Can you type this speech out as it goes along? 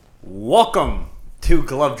Welcome to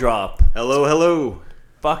GloveDrop. Hello, hello.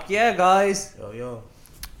 Fuck yeah, guys. Yo.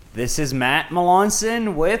 This is Matt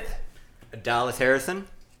Melanson with... Dallas Harrison.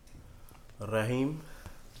 Raheem.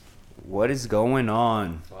 What is going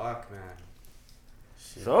on? Fuck, man.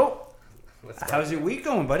 So, What's how's your week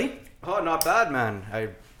going, buddy? Oh, not bad,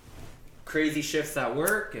 man. Crazy shifts at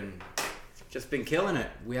work and just been killing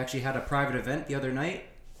it. We actually had a private event the other night.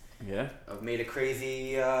 Yeah. I've made a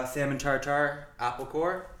crazy salmon tartare apple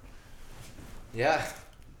core. Yeah.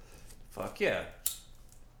 Fuck yeah.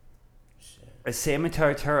 A salmon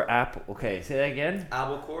tartare apple. Okay, say that again.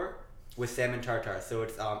 Apple core with salmon tartare. So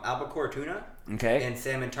it's apple core tuna Okay. and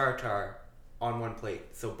salmon tartare on one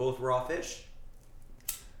plate. So both raw fish.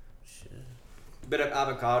 Bit of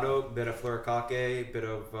avocado, bit of floricake, bit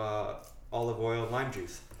of olive oil, lime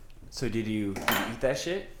juice. So did you eat that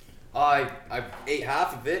shit? I ate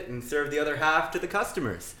half of it and served the other half to the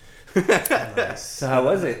customers. Nice. So how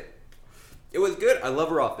was it? It was good. I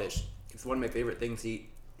love raw fish. It's one of my favorite things to eat.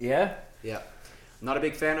 Yeah? Yeah. I'm not a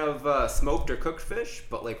big fan of smoked or cooked fish,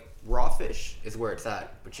 but like raw fish is where it's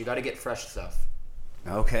at. But you got to get fresh stuff.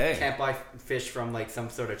 Okay. Can't buy fish from like some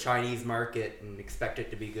sort of Chinese market and expect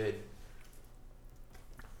it to be good.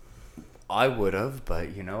 I would have, but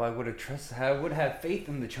I would have faith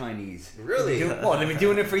in the Chinese. Really? Well, they've been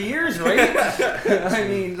doing it for years, right? I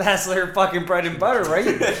mean, that's their fucking bread and butter,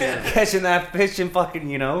 right? Catching that fish and fucking,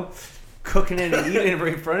 cooking it and eating it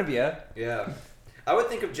right in front of you. Yeah. I would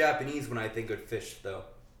think of Japanese when I think of fish, though.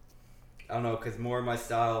 I don't know, because more of my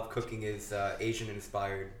style of cooking is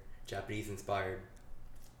Asian-inspired, Japanese-inspired.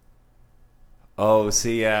 Oh, I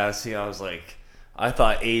was like, I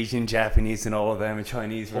thought Asian, Japanese, and all of them, and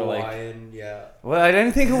Chinese were like... Hawaiian, yeah. Well, I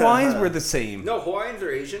didn't think Hawaiians were the same. No, Hawaiians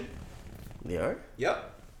are Asian. They are?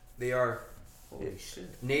 Yep. They are. Holy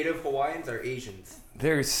shit. Native Hawaiians are Asians.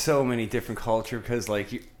 There's so many different cultures, because,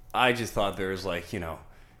 I just thought there was, you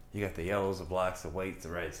got the yellows, the blacks, the whites, the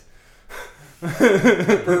reds.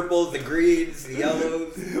 The purples, the greens, the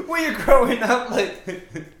yellows. When you're growing up,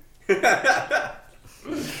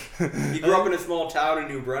 You grew up in a small town in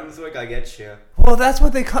New Brunswick, I get you. Well, that's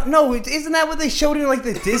what they call... No, isn't that what they showed in,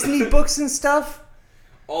 the Disney books and stuff?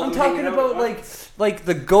 All I'm them talking hanging about, out, like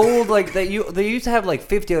the gold, they used to have,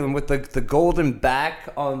 50 of them with, the golden back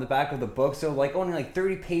on the back of the book. So, only,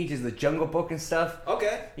 30 pages, the Jungle Book and stuff.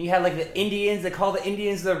 Okay. And you had, the Indians. They call the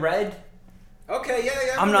Indians the red. Okay,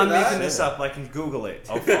 yeah. I'm not making this up. I can Google it.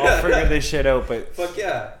 I'll figure this shit out, but... Fuck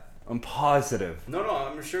yeah. I'm positive. No,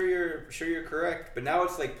 I'm sure you're correct. But now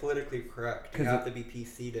it's, politically correct. You have to be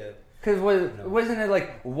PC to... Because wasn't it,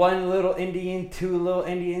 one little Indian, two little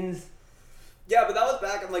Indians? Yeah, but that was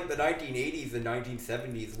back in, the 1980s and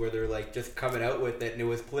 1970s where they're, just coming out with it, and it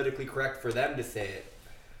was politically correct for them to say it.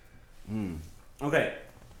 Okay.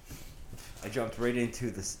 I jumped right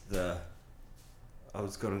into I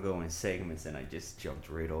was going to go in segments, and I just jumped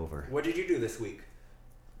right over. What did you do this week?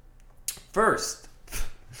 First,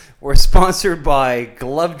 we're sponsored by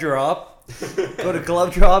GloveDrop. Go to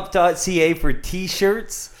glovedrop.ca for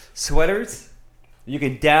t-shirts, sweaters. You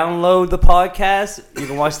can download the podcast. You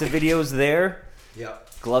can watch the videos there. Yeah.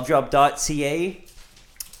 Glovedrop.ca.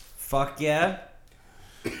 Fuck yeah.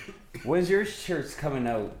 When's your shirts coming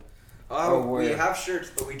out? We have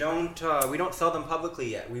shirts, but we don't sell them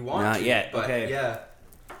publicly yet. We want Not to, yet. but Okay. Yeah.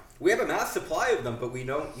 We have a mass supply of them, but we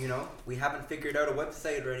don't, we haven't figured out a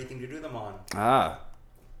website or anything to do them on. Ah.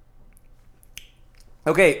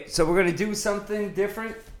 Okay, so we're going to do something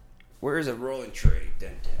different. Where is a rolling tray?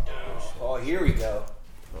 Oh, here we go.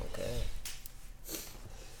 Okay.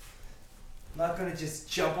 I'm not going to just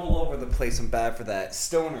jump all over the place. I'm bad for that.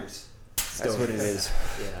 Stoners. That's what it is.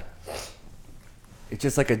 Yeah. It's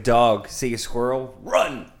just like a dog. See a squirrel?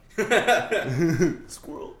 Run!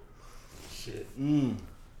 Squirrel. Shit. I'm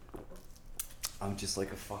just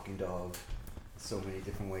like a fucking dog. So many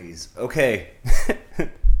different ways. Okay.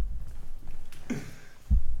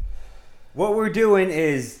 What we're doing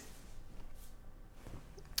is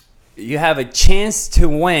you have a chance to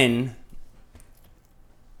win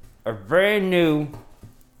a brand new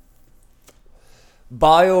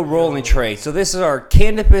bio rolling tray. So this is our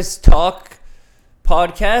Cannabis Talk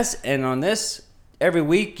podcast, and on this, every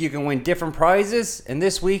week you can win different prizes, and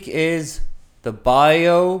this week is the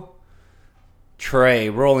bio tray,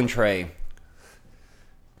 rolling tray.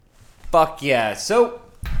 Fuck yeah. So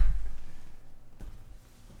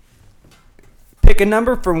pick a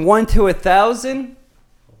number from 1 to 1,000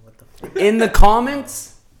 What the fuck? in the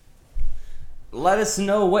comments. Let us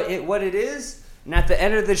know what it is, and at the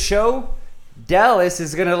end of the show, Dallas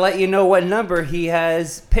is going to let you know what number he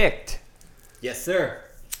has picked. Yes, sir.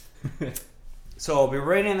 So I'll be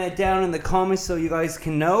writing that down in the comments so you guys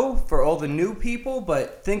can know for all the new people.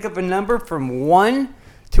 But think of a number from 1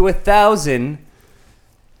 to 1,000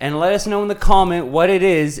 and let us know in the comment what it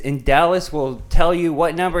is. And Dallas will tell you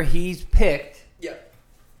what number he's picked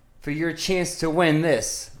for your chance to win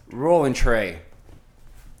this rolling tray.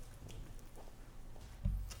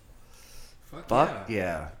 Fuck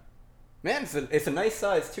yeah. Man, it's a nice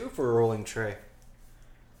size too for a rolling tray.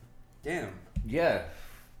 Damn. Yeah.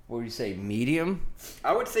 What would you say, medium?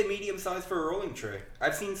 I would say medium size for a rolling tray.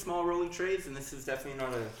 I've seen small rolling trays, and this is definitely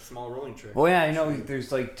not a small rolling tray. Well, yeah, I know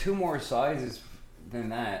there's like 2 more sizes than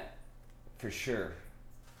that, for sure.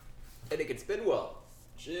 And it can spin well.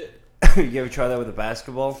 Shit. You ever try that with a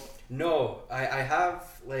basketball? No, I have,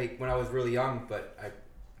 like, when I was really young, but I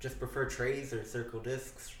just prefer trays or circle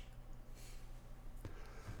discs.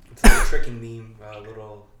 It's like a tricking meme, a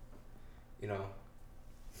little, you know,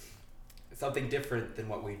 something different than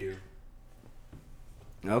what we do.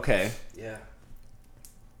 Okay. Yeah.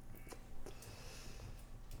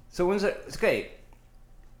 So when's it? Okay.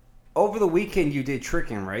 Over the weekend you did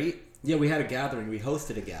tricking, right? Yeah, we had a gathering. We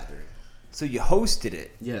hosted a gathering. So you hosted it.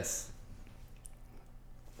 Yes.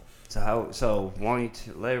 So why don't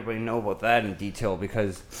you let everybody know about that in detail,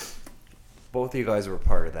 because both of you guys were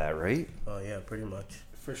part of that, right? Oh yeah, pretty much.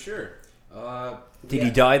 For sure. Did you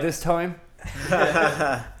die this time?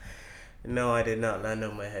 No, I did not land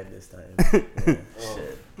on my head this time. Yeah,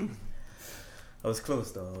 shit. I was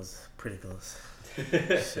close though. I was pretty close.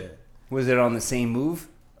 Shit. Was it on the same move?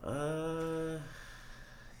 Not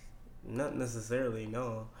necessarily.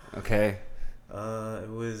 No. Okay. It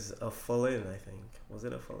was a full in. I think. Was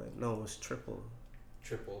it a full in? No, it was triple.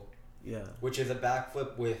 Triple. Yeah. Which is a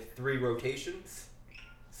backflip with 3 rotations.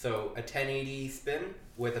 So a 1080 spin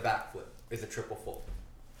with a backflip is a triple full.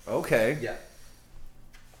 Okay. Yeah.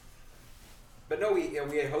 But no, we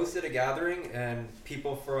had hosted a gathering, and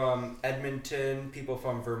people from Edmonton, people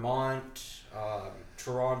from Vermont,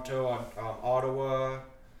 Toronto, Ottawa,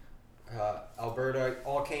 Alberta,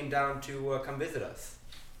 all came down to come visit us.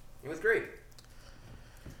 It was great.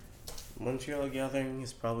 Montreal gathering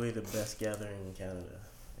is probably the best gathering in Canada.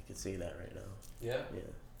 I could say that right now. Yeah. Yeah.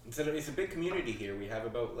 It's a big community here. We have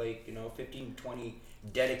about 15, 20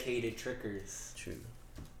 dedicated trickers. True.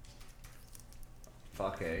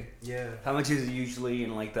 Fuck, eh? Yeah. How much is it usually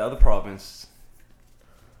in like the other province?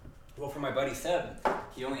 Well, for my buddy Seb,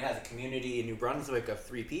 he only has a community in New Brunswick of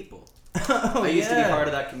 3 people. Oh, I used to be part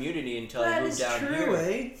of that community until I moved down here.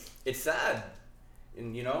 Eh? It's sad,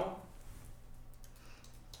 and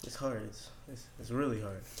It's hard. It's really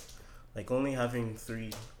hard. Like only having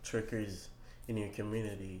 3 trickers in your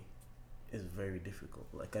community is very difficult.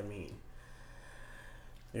 Like I mean,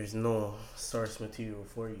 there's no source material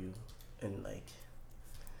for you, and like,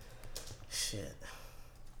 shit.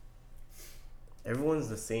 Everyone's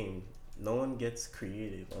the same. No one gets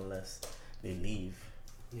creative unless they leave.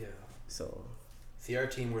 Yeah. So. See, our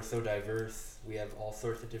team, we're so diverse. We have all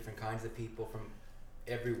sorts of different kinds of people from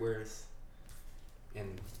everywhere,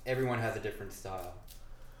 and everyone has a different style.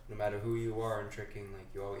 No matter who you are in tricking,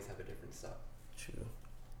 you always have a different style. True.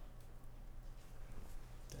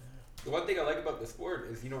 The one thing I like about the sport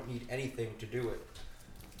is you don't need anything to do it.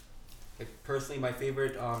 Like personally, my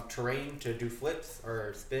favorite terrain to do flips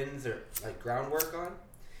or spins or groundwork on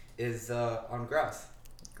is on grass.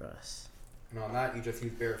 Grass. And on that, you just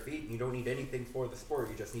use bare feet, and you don't need anything for the sport.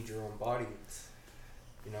 You just need your own body.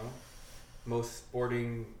 Most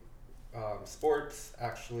sporting sports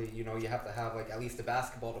actually, you have to have at least a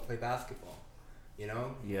basketball to play basketball.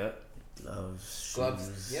 Yeah. Gloves.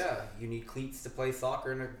 Gloves. Yeah, you need cleats to play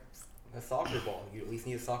soccer and a soccer ball. You at least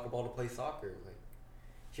need a soccer ball to play soccer.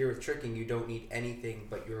 Here with tricking, you don't need anything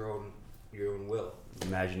but your own will.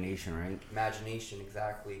 Imagination, right? Imagination,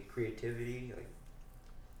 exactly. Creativity,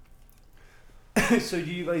 So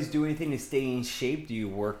do you guys do anything to stay in shape? Do you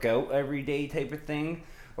work out every day type of thing?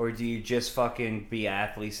 Or do you just fucking be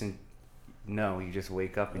athletes and no, you just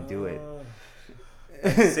wake up and do it?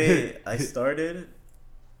 Say I started,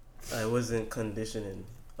 I wasn't conditioning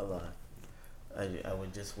a lot. I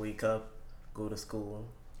would just wake up, go to school,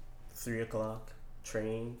 3 o'clock,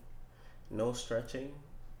 train, no stretching,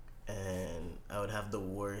 and I would have the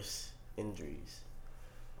worst injuries.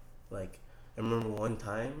 I remember one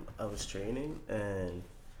time I was training and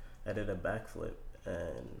I did a backflip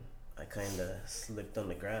and I kind of slipped on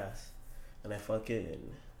the grass and I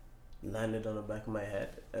fucking landed on the back of my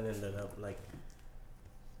head and ended up like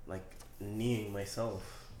kneeing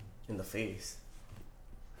myself in the face.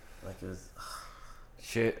 It was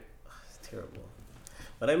Shit. it's terrible.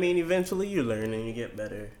 But I mean, eventually you learn and you get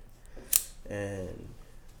better. And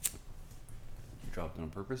You dropped it on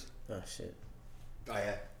purpose? oh shit. Oh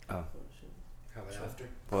yeah. Oh. Have it after.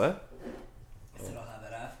 What? I said I'll have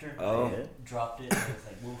it after. Oh. Yeah. Dropped it and it was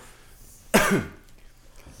like, woof.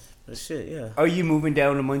 But shit, yeah. Are you moving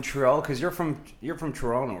down to Montreal? Because you're from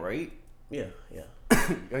Toronto, right? Yeah, yeah.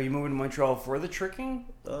 Are you moving to Montreal for the tricking?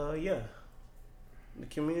 Yeah. The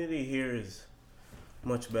community here is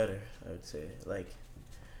much better, I would say. Like,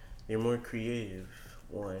 you're more creative,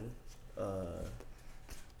 one.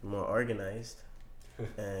 More organized.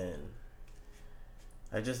 And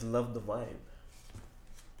I just love the vibe.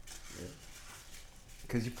 Yeah.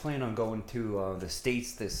 Because you plan on going to the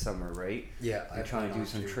States this summer, right? Yeah. You're trying to do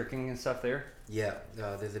some tricking and stuff there? Yeah.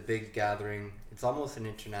 There's a big gathering. It's almost an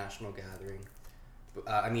international gathering.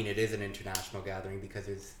 I mean, it is an international gathering because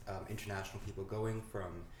there's international people going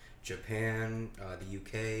from Japan, the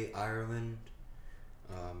UK, Ireland,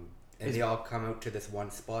 and they all come out to this one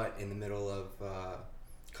spot in the middle of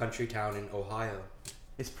country town in Ohio.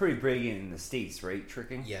 It's pretty big in the States, right?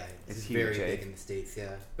 Tricking? Yeah, It's it's huge, very eh? big in the States,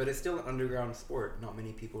 yeah. But it's still an underground sport. Not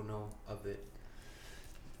many people know of it.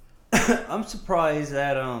 I'm surprised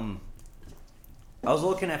that I was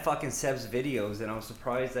looking at fucking Seb's videos and I was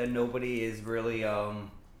surprised that nobody is really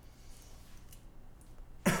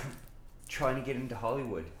trying to get into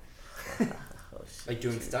Hollywood. Oh, shit. Like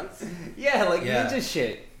doing stunts? Yeah, like Yeah. ninja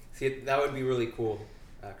shit. See, that would be really cool,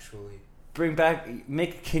 actually. Bring back,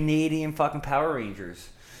 make Canadian fucking Power Rangers.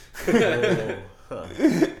 Oh, huh.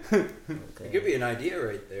 It could be an idea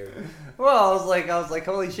right there. Well, I was like,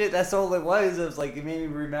 holy shit, that's all it was. It was like, it made me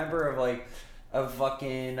remember of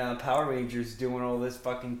fucking Power Rangers doing all this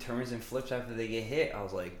fucking turns and flips after they get hit. I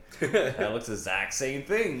was like, that looks the exact same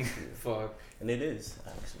thing. Fuck. And it is,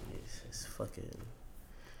 actually. It's fucking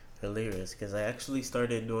hilarious. Because I actually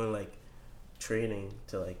started doing, like, training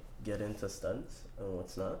to, like, get into stunts and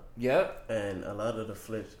what's not. Yep. And a lot of the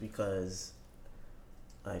flips, because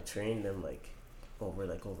I trained them, like, over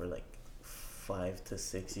 5 to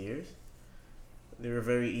 6 years. They were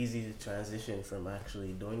very easy to transition from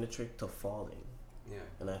actually doing the trick to falling. Yeah.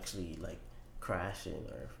 And actually, like, crashing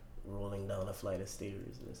or rolling down a flight of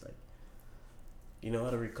stairs. And it's like, you know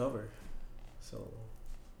how to recover. So,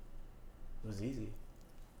 it was easy.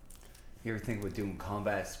 You ever think about doing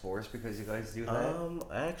combat sports because you guys do that?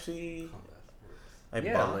 I actually, Combat sports. I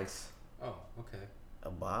Yeah, boxed. Oh, okay. I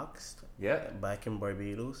boxed Yeah. back in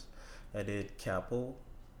Barbados. I did capo.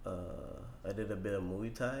 I did a bit of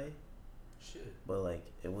Muay Thai. Shit. But like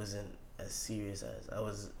it wasn't as serious as I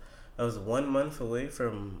was 1 month away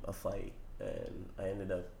from a fight and I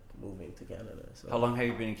ended up moving to Canada. So How long have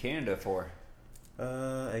you been in Canada for?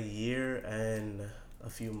 a year and a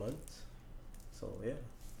few months. So yeah.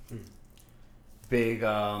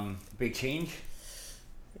 Big change?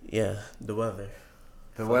 Yeah, the weather.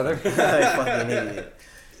 The weather? I fucking hate it.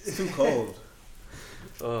 It's too cold.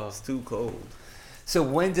 Oh. It's too cold. So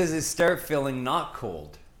when does it start feeling not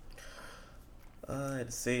cold?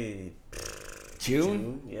 I'd say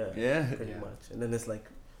June? Yeah. Yeah. Pretty Yeah. much. And then it's like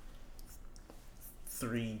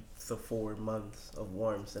 3 to 4 months of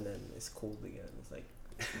warmth and then it's cold again. It's like,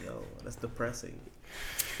 yo, that's depressing.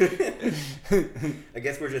 I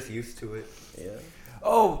guess we're just used to it. Yeah.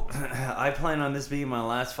 Oh, I plan on this being my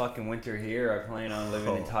last fucking winter here. I plan on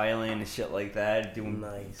living in Oh. Thailand and shit like that, doing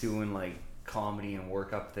Nice. like comedy and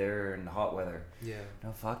work up there in the hot weather. Yeah.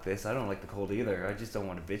 No, fuck this. I don't like the cold either. I just don't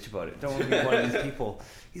want to bitch about it. Don't want to be one of these people.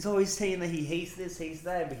 He's always saying that he hates this, hates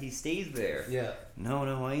that, but he stays there. Yeah. No,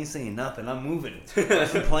 I ain't saying nothing. I'm moving.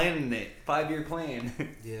 I'm planning it. 5-year plan.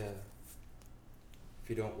 Yeah. If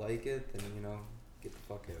you don't like it, then, get the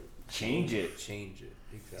fuck out. Change it. Change it.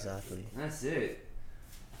 Exactly. Exactly. That's it.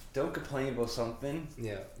 Don't complain about something.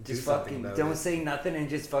 Yeah. Just do something fucking about don't it. say nothing and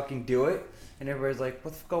just fucking do it. And everybody's like,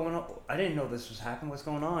 "What's going on? I didn't know this was happening. What's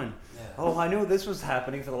going on?" Yeah. Oh, I knew this was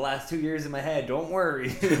happening for the last 2 years in my head. Don't worry.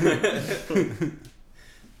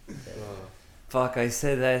 Fuck, I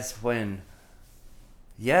said that's when.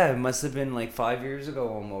 Yeah, it must have been like 5 years ago,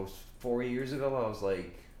 almost 4 years ago. I was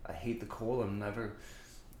like, I hate the cold. I'm never.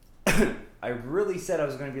 I really said I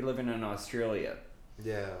was going to be living in Australia.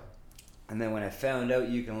 Yeah. And then when I found out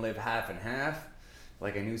you can live half and half,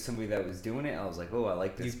 like I knew somebody that was doing it, I was like, oh, I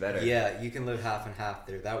like this better. Yeah, you can live half and half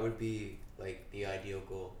there. That would be like the ideal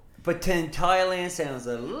goal. But then Thailand sounds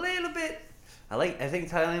a little bit. I think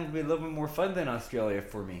Thailand would be a little bit more fun than Australia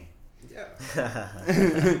for me. Yeah.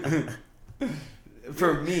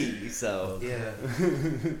 For me, so. Yeah.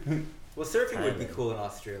 Well, surfing would be Thailand. cool in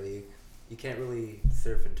Australia. You can't really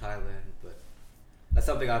surf in Thailand, but that's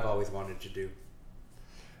something I've always wanted to do.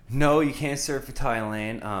 No, you can't surf in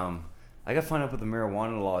Thailand. I got found up with the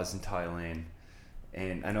marijuana laws in Thailand,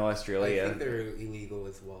 and I know I Australia. think they're illegal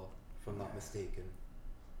as well, if I'm not mistaken.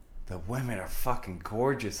 The women are fucking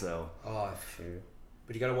gorgeous, though. Oh, True.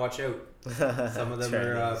 but you gotta watch out. Some of them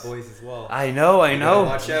are Chinese. boys as well. I know. You gotta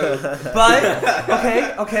watch out.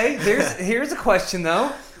 But okay. Here's a question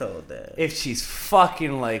though. Oh damn. If she's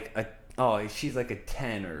fucking like if she's like a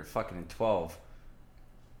 10 or fucking a 12,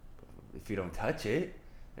 if you don't touch it,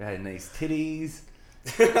 it had nice titties.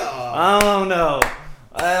 I don't know.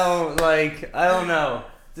 I don't know.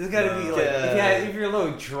 There's gotta be like if you're a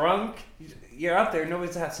little drunk, you're up there.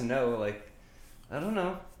 Nobody has to know. Like, I don't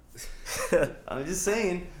know. I'm just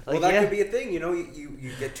saying. Like, Well, that could be a thing, you know.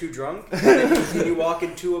 You get too drunk, and then you walk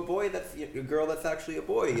into a girl that's actually a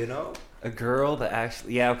boy, you know. A girl that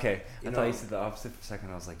actually, yeah, okay. I You thought know. you said the opposite for a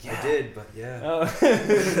second. I was like, yeah. I did, but yeah. Oh.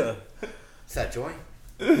 It's that joint.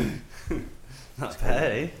 Not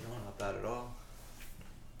bad, eh? No, not bad at all.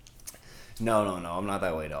 No. I'm not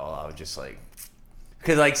that way at all. I was just like,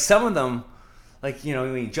 because like some of them, like, you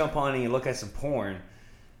know, when you jump on and you look at some porn,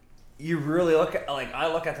 you really look at, like,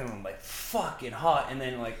 I look at them and I'm like, fucking hot, and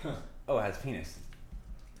then like, oh, it has penis,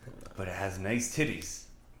 but it has nice titties.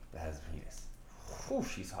 It has penis. Whew,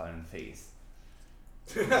 she's hot in the face.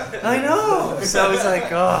 I know. So it's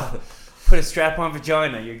like, oh, put a strap-on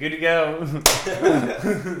vagina. You're good to go.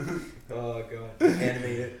 Oh god,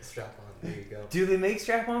 animated strap on. There you go. Do they make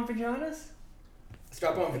strap-on vaginas?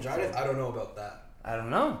 Strap on vaginas? I don't know about that. I don't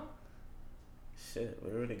know. Shit,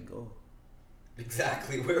 where would it go?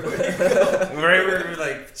 Exactly. Where would it go? Wherever,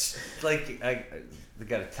 they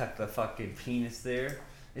gotta tuck the fucking penis there.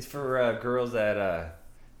 It's for girls that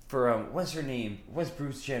what's her name? What's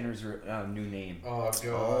Bruce Jenner's new name? Oh god.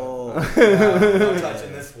 Oh. Yeah, I'm not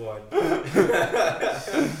touching this one.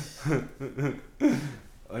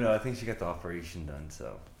 Oh no, I think she got the operation done.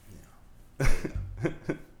 So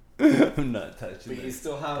I'm not touching. But you this.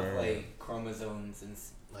 still have Yeah. like chromosomes and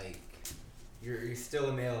like. You're still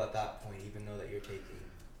a male at that point, even though that you're taking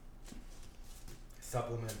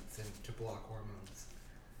supplements and to block hormones.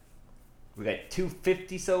 We got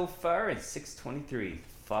 250 so far and 623.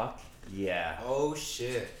 Fuck yeah. Oh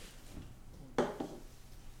shit.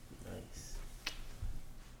 Nice.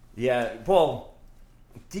 Yeah. Well,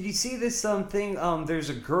 did you see this thing?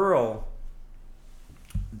 There's a girl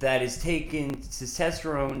that is taking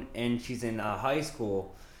testosterone and she's in high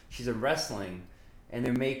school. She's in wrestling. And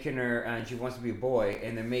they're making her, and she wants to be a boy,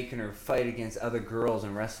 and they're making her fight against other girls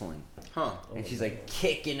in wrestling. Huh. And she's like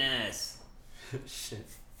kicking ass. Shit.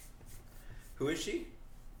 Who is she?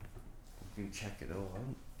 You can check it all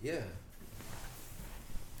out. Yeah.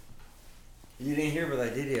 You didn't hear about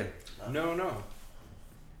that, did you? No.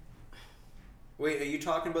 Wait, are you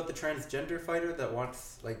talking about the transgender fighter that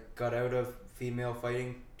got out of female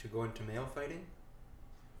fighting to go into male fighting?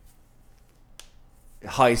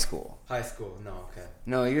 High school. High school. No, okay.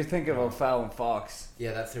 No, you're thinking about Fallon Fox.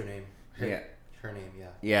 Yeah, that's her name. Yeah. Her name, yeah.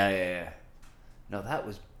 Yeah. No, that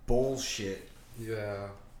was bullshit. Yeah.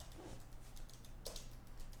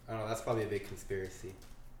 I don't know, that's probably a big conspiracy.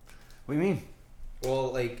 What do you mean?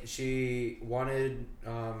 Well, like, she wanted,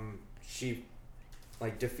 she,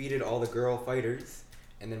 like, defeated all the girl fighters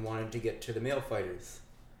and then wanted to get to the male fighters.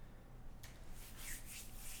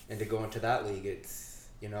 And to go into that league, it's,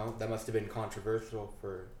 you know, that must have been controversial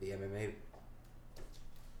for the MMA.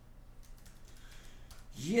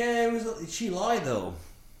 Yeah, it was. She lied though.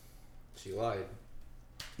 She lied.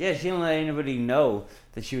 Yeah, she didn't let anybody know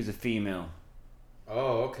that she was a female.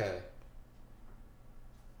 Oh, okay.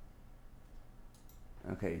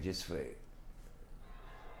 Okay, just wait.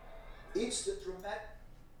 It's the dramatic.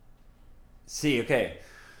 See, okay.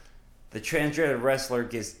 The transgender wrestler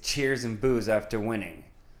gets cheers and boos after winning.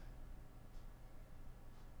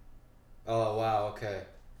 Oh, wow, okay.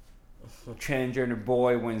 Transgender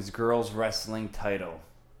boy wins girls wrestling title.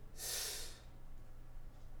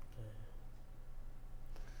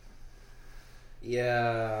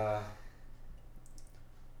 Yeah.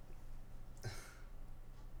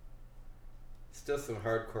 Still some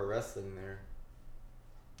hardcore wrestling there.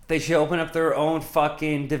 They should open up their own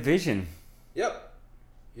fucking division. Yep.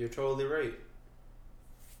 You're totally right.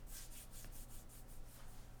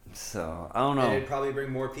 So, I don't And know. it'd probably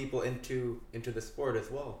bring more people into the sport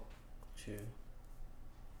as well. True.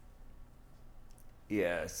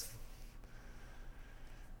 Yes.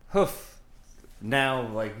 Hoof. Now,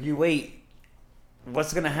 like, you wait.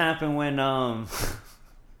 What's gonna happen when,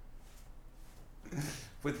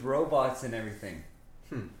 with robots and everything?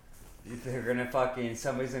 They're gonna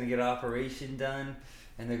somebody's gonna get an operation done,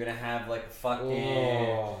 and they're gonna have, like,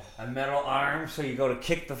 a metal arm, so you go to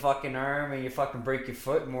kick the fucking arm, and you fucking break your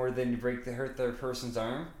foot more than you hurt the person's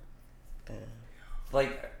arm. Yeah.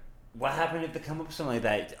 Like, what happened if they come up with something like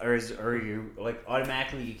that? Or you, like,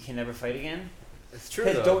 automatically you can never fight again? It's true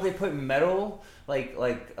Because though. don't they put metal, like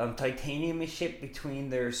titanium and shit between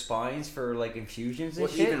their spines for like infusions and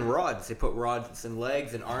Well, shit? even rods. They put rods in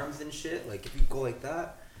legs and arms and shit. Like if you go like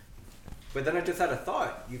that. But then I just had a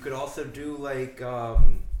thought. You could also do like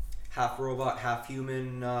half robot, half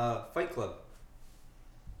human Fight Club.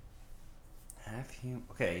 Half human.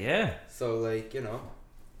 Okay, yeah. So like Okay.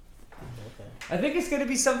 I think it's gonna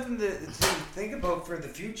be something to think about for the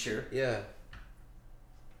future. yeah.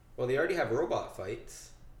 Well, they already have robot fights.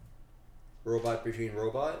 Robot between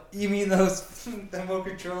robot. You mean those remote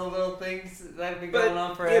control little things that have been But going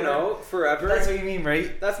on forever? you know, forever. That's what you mean,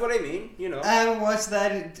 right? That's what I mean. You know. I haven't watched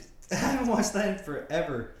that. I haven't watched that in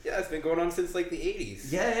forever. Yeah, it's been going on since like the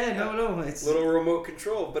 80s. Yeah, no, it's Little remote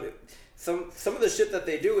control, but some of the shit that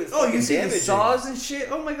they do is Oh, fucking you see damaging. the saws and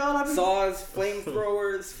shit? Oh my god, Saws,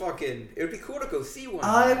 flamethrowers, fucking. It would be cool to go see one.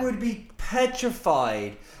 I would be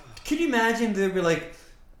petrified. Could you imagine they'd be like,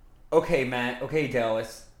 okay, Matt, okay,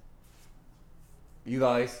 Dallas, you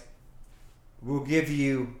guys, we'll give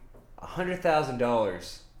you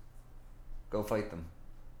 $100,000. Go fight them.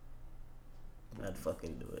 I'd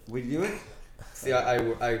fucking do it. Would you do it? See, I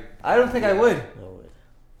I don't think I would. I would.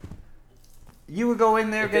 You would go in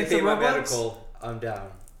there If they against pay the my robots? medical, I'm down.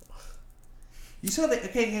 You saw the...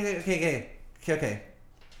 Okay. You okay?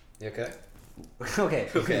 Okay.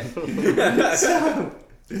 Okay. So,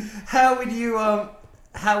 how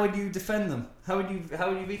would you defend them? How would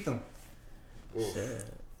you beat them? Oof. Shit.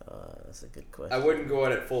 That's a good question. I wouldn't go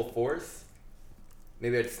at it full force.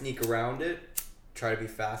 Maybe I'd sneak around it, try to be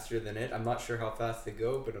faster than it. I'm not sure how fast they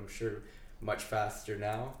go, but I'm sure much faster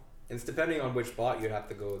now. And it's depending on which bot you'd have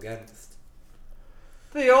to go against.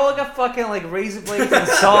 They all got fucking like razor blades and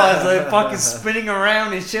saws, like fucking spinning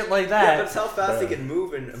around and shit like Yeah, that. that's how fast they can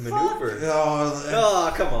move and maneuver. Oh,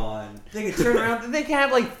 Oh, come on. they can turn around. They can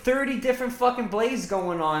have like 30 different fucking blades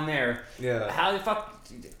going on there. Yeah. How the fuck?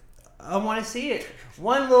 I want to see it.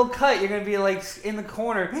 One little cut, you're gonna be like in the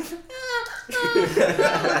corner, like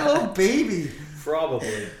a little baby. Probably.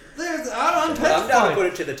 I'm But I'm down to petrified. put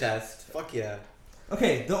it to the test. Fuck yeah.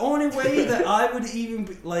 Okay, the only way that I would even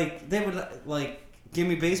be, like, they would like give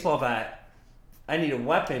me a baseball bat. I need a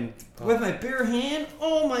weapon with my bare hand.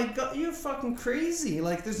 Oh my god, you're fucking crazy!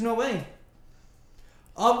 Like, there's no way.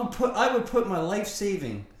 I would put my life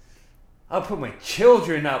saving. I'll put my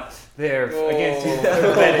children up there against you.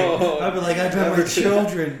 I'd be like, I got my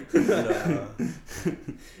children.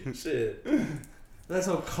 Shit. That's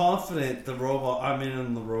how confident I'm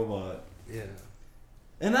in the robot. Yeah.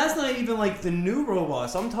 And that's not even like the new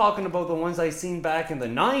robots. I'm talking about the ones I seen back in the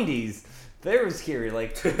 90s. They were scary.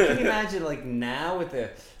 Like, can you imagine like now with the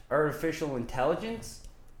artificial intelligence?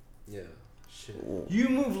 Yeah. Shit. You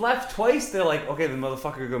move left twice, they're like, okay, the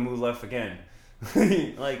motherfucker gonna move left again.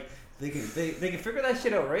 Like they can figure that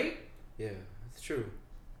shit out, right? Yeah, it's true.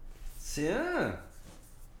 So, yeah.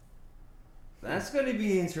 That's gonna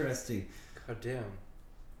be interesting. God damn.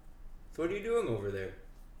 So what are you doing over there?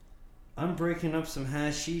 I'm breaking up some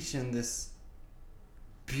hashish in this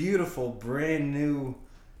beautiful brand new,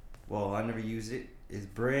 well, I never used it, is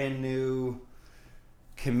brand new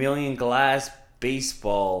chameleon glass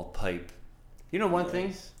baseball pipe. You know one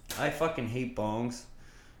thing? I fucking hate bongs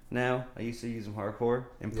now. I used to use them hardcore.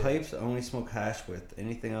 And Yeah. pipes, I only smoke hash with.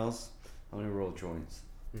 Anything else, I only roll joints.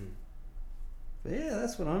 But yeah,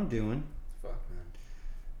 that's what I'm doing. Fuck, man.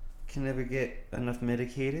 Can never get enough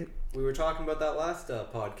medicated. We were talking about that last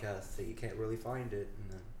podcast that you can't really find it, and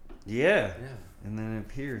then Yeah. yeah, And then it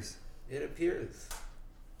appears. it appears.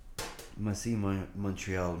 Merci,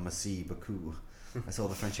 Montreal, merci beaucoup. That's all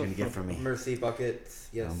the French you're going to get from me. Mercy buckets,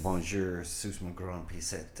 yes. Bonjour, sus mon grand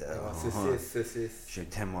pisette. Saucisse. Je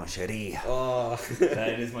t'aime, mon chéri. Oh,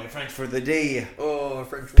 That is my French for the day. oh,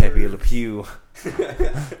 French Pepe word. Le Pew.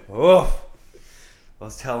 Oh. I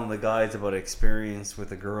was telling the guys about an experience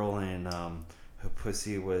with a girl and her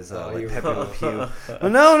pussy was Oh, like you- Pepe Le Pew. Well,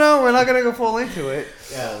 no, we're not going to go full into it.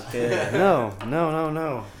 Yeah. Okay.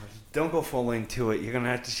 No. Don't go full into it. You're going to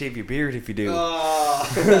have to shave your beard if you do. Oh.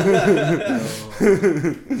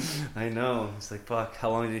 I know. It's like, fuck, how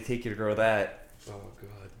long did it take you to grow that? Oh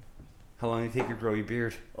god. How long did it take you to grow your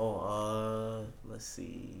beard? Let's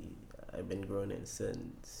see. I've been growing it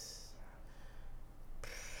since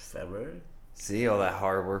February. See, all that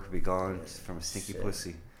hard work would be gone just from a stinky Shit.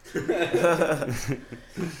 pussy.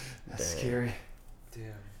 That's scary.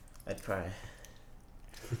 Damn. I'd try.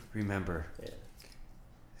 Remember, Yeah.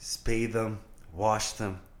 spade them, wash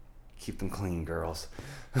them, keep them clean, girls.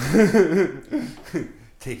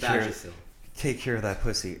 Take care of that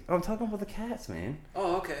pussy. Oh, I'm talking about the cats, man.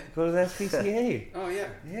 Oh, okay. Go to the SPCA. Oh, yeah.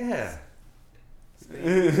 Yeah.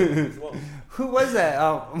 as well. Who was that?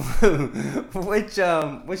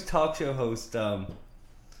 Which talk show host?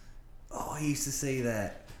 He used to say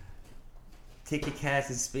that. Take your cats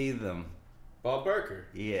and spay them. Bob Barker.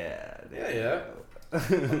 Yeah. Yeah.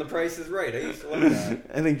 On The Price is Right. I used to love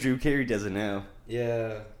that. I think Drew Carey does it now.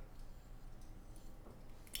 Yeah.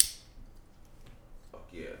 Fuck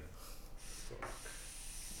yeah.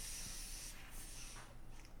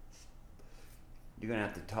 You're gonna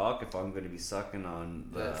have to talk if I'm gonna be sucking on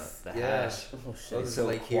the hash. Oh shit. I was so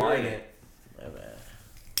like hearing quiet. it. My bad.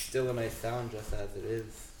 Still a nice sound just as it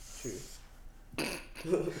is.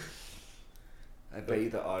 True. I bet you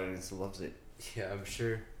the audience loves it. Yeah, I'm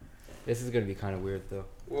sure. This is gonna be kind of weird though.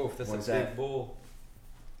 Whoa, that's What's a big that? bowl.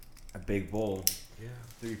 A big bowl. Yeah.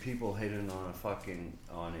 3 people hitting on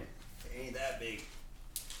it. Ain't that big.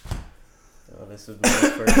 Oh, this would be the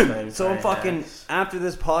first time. So I'm trying fucking hash. after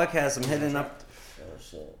this podcast. I'm heading up. Oh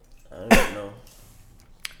shit. I don't even know.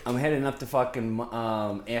 I'm heading up to fucking.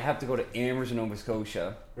 I have to go to Amherst, Nova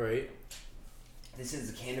Scotia. Right. This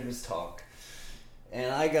is the cannabis talk,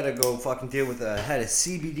 and I gotta go fucking deal with had a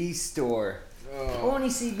CBD store. Oh. Only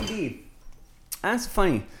CBD. That's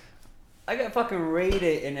funny. I got fucking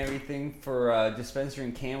rated and everything for dispensary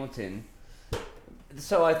in Campbellton.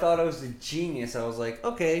 So I thought I was a genius. I was like,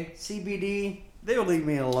 okay, CBD, they'll leave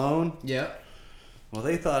me alone. Yeah. Well,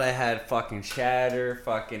 they thought I had fucking shatter,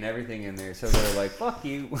 fucking everything in there. So they're like, fuck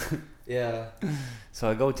you. Yeah. So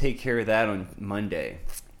I go take care of that on Monday.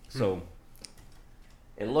 So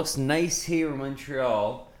it looks nice here in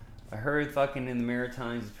Montreal. I heard fucking in the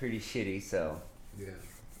Maritimes is pretty shitty, so. Yeah.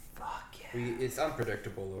 Fuck yeah. It's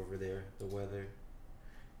unpredictable over there, the weather.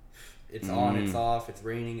 It's on, it's off, it's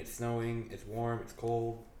raining, it's snowing, it's warm, it's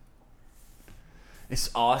cold. It's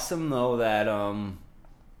awesome though that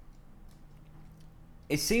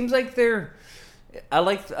it seems like they're I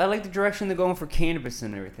like the direction they're going for cannabis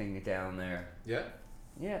and everything down there. Yeah?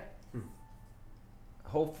 Yeah.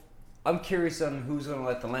 I'm curious on who's gonna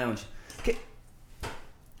let the lounge.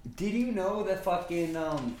 Did you know that fucking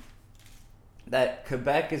that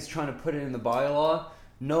Quebec is trying to put it in the bylaw?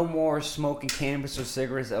 No more smoking cannabis or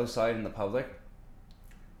cigarettes outside in the public.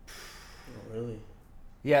 Oh, really?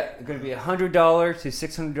 Yeah, going to be $100 to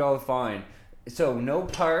 $600 fine. So no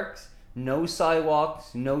parks, no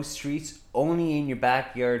sidewalks, no streets, only in your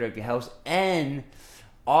backyard of your house. And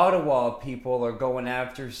Ottawa people are going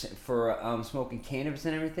after for smoking cannabis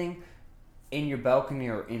and everything in your balcony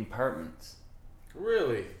or in apartments.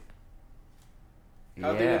 Really?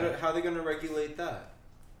 How Yeah. how they gonna regulate that?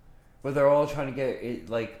 But they're all trying to get it,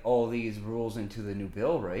 like all these rules into the new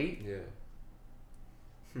bill, right? Yeah.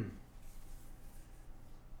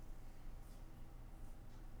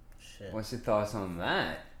 Shit. What's your thoughts on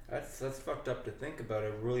that? That's fucked up to think about. I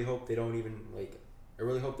really hope they don't even I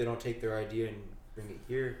really hope they don't take their idea and bring it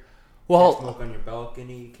here. Well, Can't smoke on your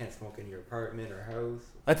balcony. You can't smoke in your apartment or house.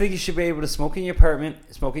 I think you should be able to smoke in your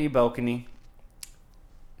apartment, smoke in your balcony.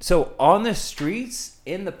 So on the streets,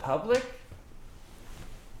 in the public,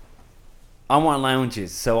 I want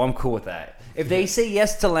lounges, so I'm cool with that. If they say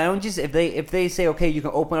yes to lounges, if they say okay, you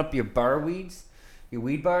can open up your your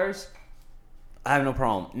weed bars, I have no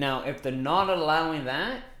problem. Now, if they're not allowing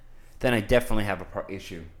that, then I definitely have a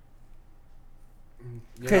issue.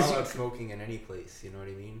 You're not allowed smoking in any place. You know what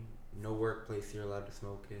I mean? No workplace you're allowed to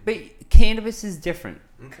smoke in. But cannabis is different.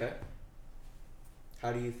 Okay.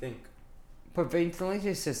 How do you think? But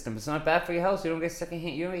ventilation system, it's not bad for your health. You don't get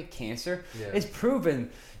secondhand. You don't get cancer. Yeah. It's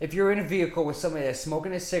proven. If you're in a vehicle with somebody that's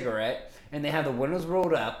smoking a cigarette and they have the windows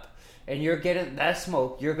rolled up, and you're getting that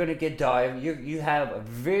smoke, you're gonna get died. You have a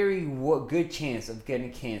very good chance of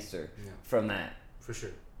getting cancer from that. For sure.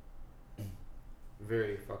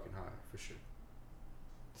 Very fucking high, for sure.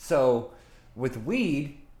 So, with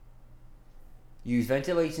weed, use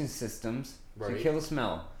ventilation systems to Right. kill the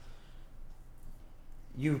smell.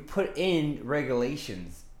 You put in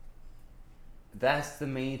regulations. That's the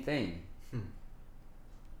main thing.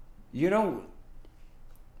 You know,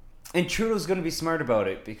 and Trudeau's going to be smart about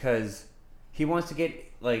it because he wants to get,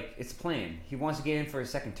 it's planned. He wants to get in for a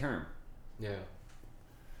second term. Yeah.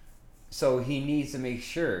 So he needs to make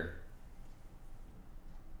sure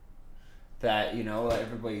that,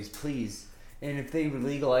 everybody's pleased. And if they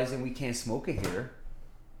legalize it, we can't smoke it here.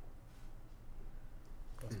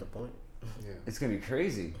 What's the point? Yeah. It's going to be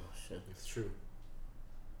crazy. Oh shit. It's true.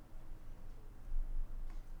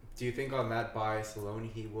 Do you think on that bias alone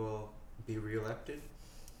he will be reelected?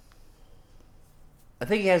 I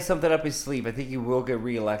think he has something up his sleeve. I think he will get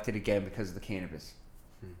reelected again because of the cannabis.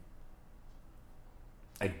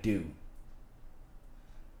 I do.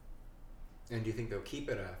 And do you think they'll keep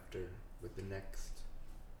it after with the next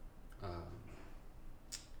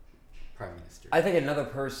prime minister. I think another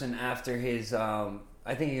person after his, I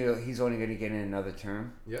think he's only going to get in another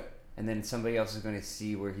term. Yep. And then somebody else is going to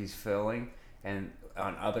see where he's failing and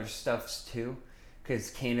on other stuffs too.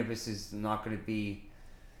 Because cannabis is not going to be...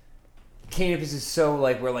 Cannabis is so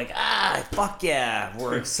like, we're like, fuck yeah.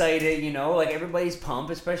 We're excited, you know? Like everybody's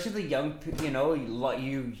pumped, especially the young, you know,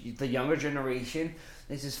 the younger generation.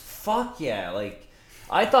 It's just, fuck yeah. Like,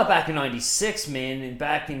 I thought back in 96, man, and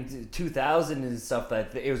back in 2000 and stuff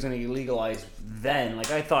that it was going to get legalized then.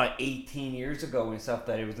 Like, I thought 18 years ago and stuff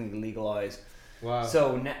that it was going to get legalized. Wow.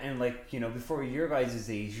 So, and like, you know, before your guys'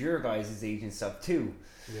 age and stuff too.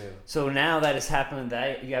 Yeah. So now that it's happening,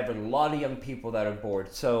 that you have a lot of young people that are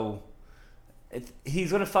bored. So, he's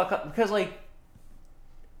going to fuck up because, like,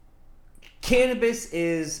 cannabis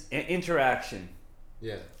is an interaction.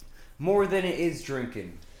 Yeah. More than it is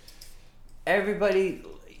drinking. Everybody,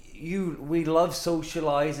 we love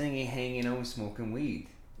socializing and hanging out and smoking weed.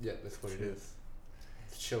 Yeah, that's what it is.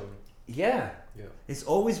 It's chilling. Yeah. Yeah. It's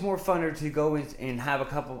always more funner to go and have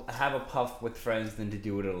a puff with friends than to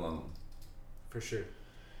do it alone. For sure.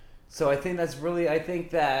 So I think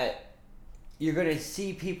that you're gonna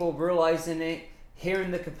see people realizing it, hearing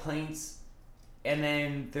the complaints, and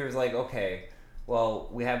then there's like, okay, well,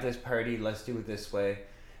 we have this party, let's do it this way.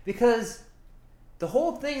 Because the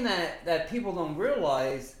whole thing that people don't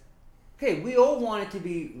realize, okay, we all want it to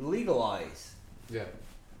be legalized. Yeah.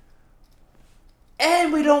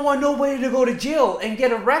 And we don't want nobody to go to jail and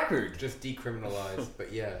get a record. Just decriminalize,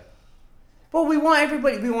 but yeah. Well, we want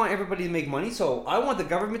everybody to make money, so I want the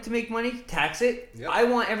government to make money, tax it. Yep. I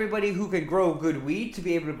want everybody who can grow good weed to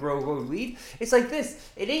be able to grow good weed. It's like this.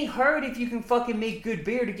 It ain't hard if you can fucking make good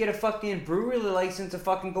beer to get a fucking brewery license to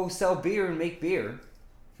fucking go sell beer and make beer.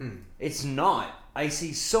 It's not. I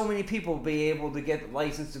see so many people be able to get the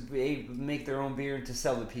license to be able to make their own beer and to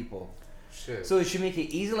sell to people. Shit. So it should make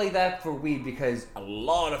it easy like that for weed because a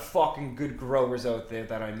lot of fucking good growers out there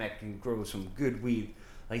that I met can grow some good weed.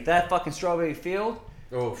 Like that fucking strawberry field,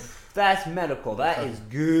 Oh. that's medical. That is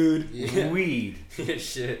good Yeah. weed. Yeah,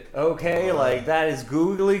 shit. Okay, like that is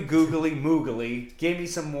googly moogly. Give me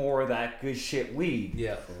some more of that good shit weed.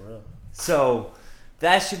 Yeah. For real. So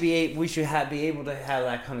that should be we should be able to have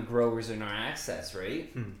that kind of growers in our access, right?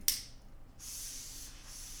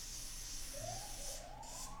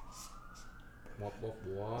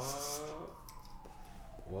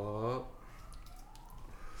 What?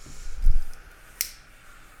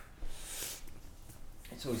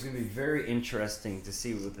 So it's going to be very interesting to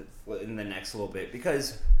see what in the next little bit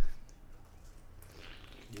because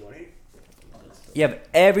You want it? you have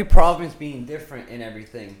every province being different in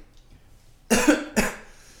everything.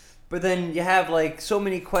 But then you have like so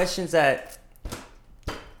many questions that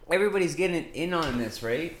everybody's getting in on this,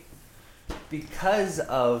 right? Because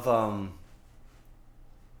of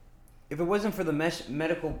if it wasn't for the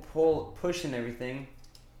medical push and everything,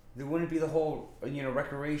 there wouldn't be the whole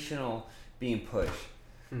recreational being pushed.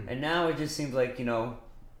 And now it just seems like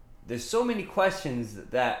there's so many questions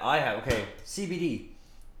that I have. Okay, CBD.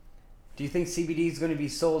 Do you think CBD is going to be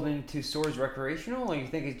sold into stores recreational, or you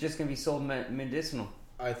think it's just going to be sold medicinal?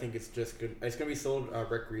 I think it's just good. It's gonna be sold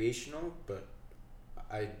recreational, but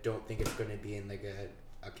I don't think it's gonna be in like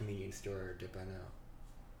a convenience store or dip. I know.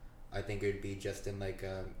 I think it would be just in like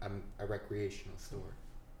a recreational store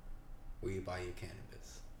where you buy your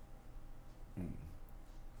cannabis.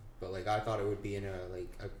 But like I thought it would be in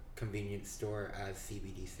a convenience store as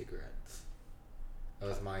CBD cigarettes. That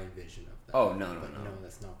was my envision of that. Oh no, But no,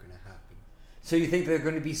 that's not gonna happen. So you think there are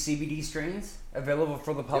going to be CBD strains available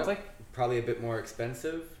for the public? Yep. Probably a bit more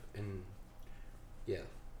expensive, and yeah.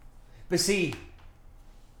 But see,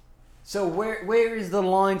 so where is the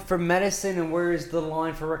line for medicine and where is the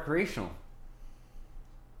line for recreational?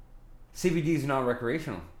 CBD is not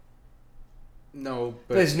recreational. No,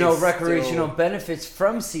 but There's no it's recreational still- benefits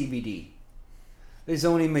from CBD. There's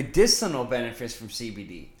only medicinal benefits from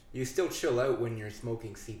CBD. You still chill out when you're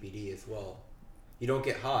smoking CBD as well. You don't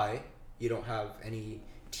get high. You don't have any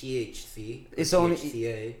THC. Or It's only-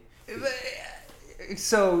 THCA.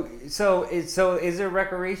 So is there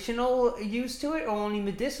recreational use to it or only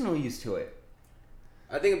medicinal use to it?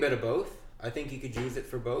 I think a bit of both. I think you could use it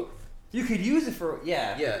for both. You could use it for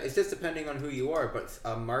Yeah, it's just depending on who you are. But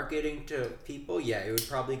marketing to people, yeah, it would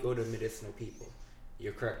probably go to medicinal people.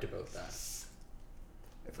 You're correct about that.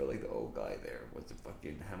 I feel like the old guy there. What's the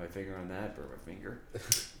fucking? Have my finger on that? Burn my finger.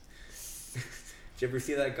 Did you ever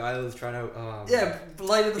see that guy that was trying to? Yeah,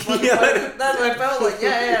 lighted the fucking. Yeah. That's what I felt like.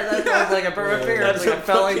 Yeah. That was like a burn my finger. I was like, I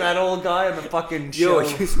felt like that old guy on the fucking show. Yo,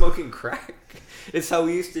 you smoking crack? It's how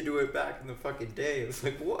we used to do it back in the fucking day. It was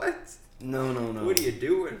like, what? No. What are you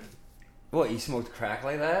doing? What, you smoked crack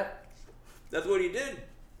like that? That's what he did.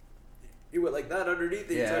 He went like that underneath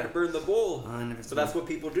it. Yeah. He tried to burn the bowl. I never So that's what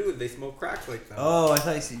people do. They smoke cracks like that. Oh, I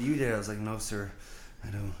thought you said you did. I was like, no, sir. I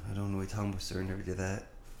don't know what you're talking about, sir. I never did that.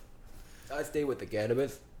 I stay with the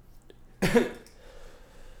cannabis. Fuck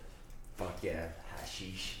yeah,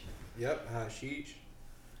 hashish. Yep, hashish.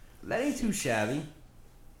 That ain't too shabby.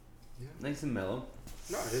 Yeah. Nice and mellow.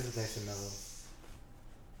 No, it is nice and mellow.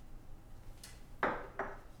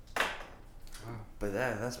 Wow. But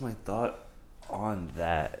that's my thought on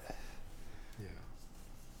that. Yeah.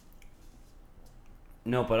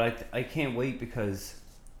 No, but I can't wait because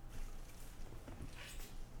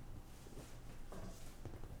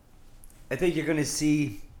I think you're gonna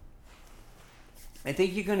see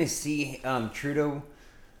Trudeau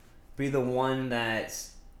be the one that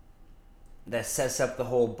sets up the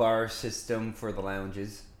whole bar system for the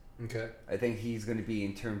lounges. Okay. I think he's gonna be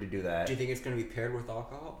in turn to do that. Do you think it's going to be paired with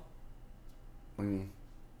alcohol? What do you mean?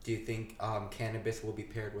 Do you think cannabis will be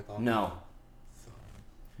paired with alcohol? No. So,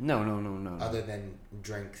 No. other than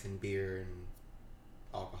drinks and beer and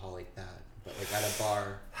alcohol like that. But like at a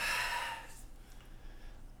bar.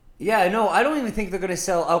 Yeah, no, I don't even think they're gonna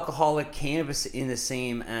sell alcoholic cannabis in the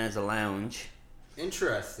same as a lounge.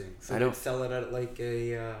 Interesting. So I they'd don't- sell it at like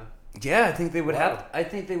a... Yeah, I think they would Wow. have. I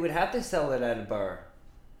think they would have to sell it at a bar.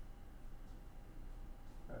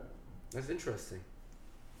 That's interesting.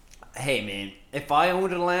 Hey man, if I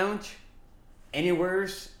owned a lounge,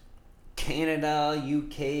 anywhere's Canada,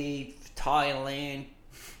 UK, Thailand,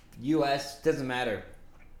 US, doesn't matter.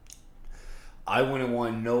 I wouldn't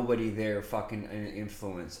want nobody there fucking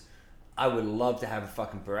influence. I would love to have a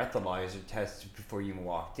fucking breathalyzer test before you even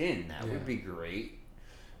walked in. That Yeah. would be great.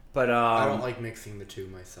 But I don't like mixing the two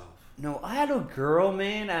myself. no, I had a girl,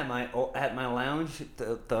 man, at my lounge,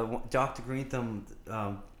 the Dr. Green Thumb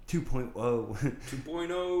 2.0.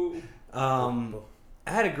 2.0.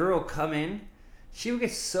 I had a girl come in. She would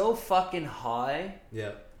get so fucking high,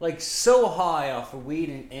 Yeah. like so high off of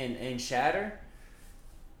weed and shatter.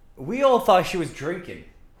 We all thought she was drinking.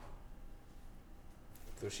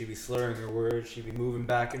 So she'd be slurring her words. She'd be moving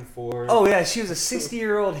back and forth. Oh yeah, she was a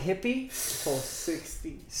 60-year-old hippie. Oh,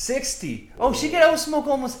 60. 60. Oh, she could outsmoke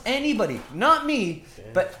almost anybody. Not me,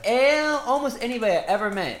 but almost anybody I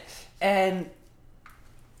ever met. And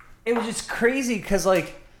it was just crazy because,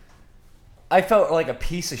 like, I felt like a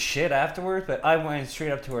piece of shit afterwards, but I went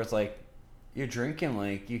straight up to her. It's like, you're drinking.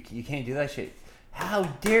 Like, you can't do that shit. How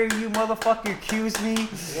dare you, motherfucker, accuse me?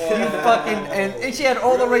 Whoa. You fucking... And she had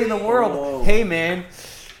all the right in the world. Whoa. Hey, man.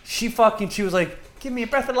 She was like, give me a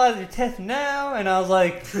breathalyzer test now. And I was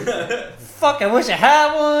like, fuck, I wish I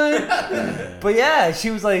had one. But yeah, she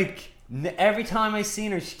was like, every time I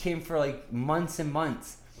seen her, she came for like months and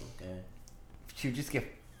months. Okay. She would just get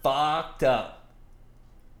fucked up.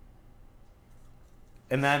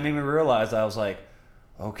 And that made me realize, I was like,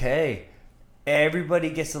 okay, everybody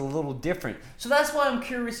gets a little different. So that's why I'm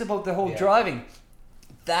curious about the whole Yeah. driving.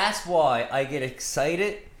 That's why I get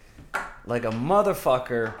excited like a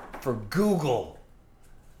motherfucker for Google.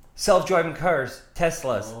 Self-driving cars,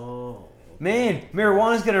 Teslas. Oh. Man,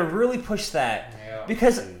 marijuana's gonna really push that. Yeah.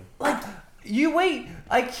 Because, like, you wait.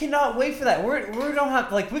 I cannot wait for that. We don't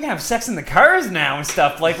have, like, we can have sex in the cars now and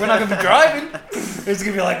stuff. Like, we're not gonna be driving. It's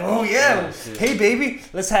gonna be like, oh yeah, hey baby,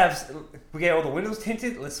 we get all the windows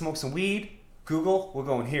tinted. Let's smoke some weed. Google, we're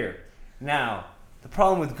going here. Now, the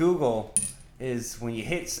problem with Google is when you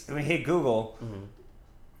hit Google,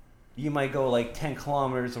 you might go like 10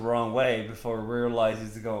 kilometers the wrong way before it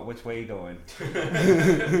realizes which way you're going.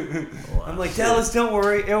 I'm like, Dallas, don't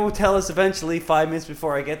worry. It will tell us eventually 5 minutes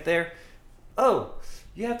before I get there. Oh,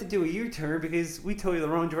 you have to do a U-turn because we told you the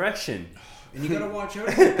wrong direction. And you gotta watch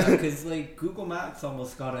out for that because like Google Maps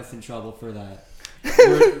almost got us in trouble for that.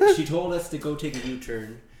 Where she told us to go take a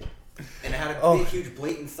U-turn. And it had a Oh. big, huge,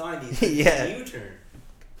 blatant sign. Yeah. U-turn.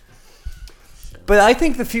 But I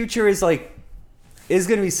think the future is going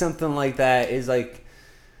to be something like that. Is like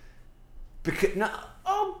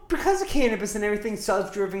because of cannabis and everything,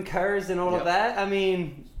 self-driven cars and all Yep. of that. I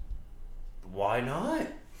mean, why not?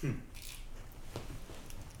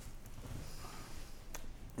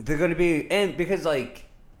 They're going to be, and because like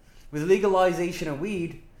with legalization of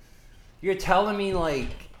weed, you're telling me like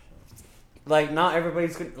not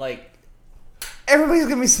everybody's gonna everybody's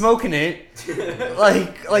gonna be smoking it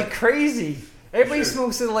like crazy. Everybody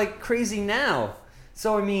smokes it like crazy now.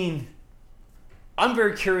 So I mean, I'm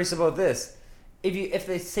very curious about this.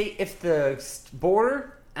 If the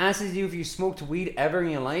border asks you if you smoked weed ever in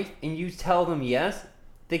your life and you tell them yes,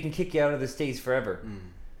 they can kick you out of the States forever.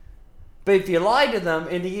 But if you lie to them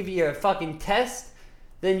and they give you a fucking test,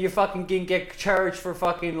 then you fucking can get charged for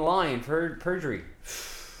fucking lying, for perjury.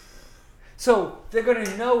 So they're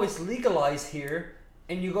gonna know it's legalized here,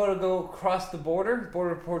 and you go across the border.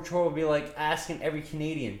 Border Patrol will be like asking every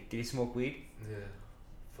Canadian, "Did you smoke weed?" Yeah.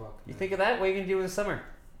 Fuck. You man. think of that? What are you gonna do in the summer?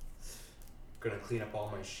 Gonna clean up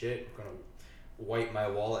all my shit. Gonna wipe my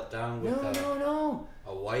wallet down with No.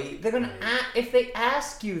 a wipe. They're gonna if they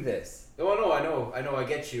ask you this. Oh no, I know, I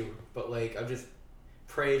get you. But like, I just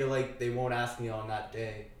pray to like they won't ask me on that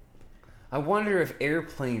day. I wonder if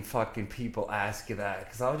airplane fucking people ask you that,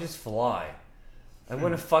 because I'll just fly. I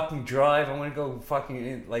want to fucking drive. I want to go fucking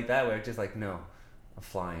in, like that way. I'm just like, no, I'm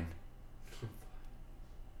flying.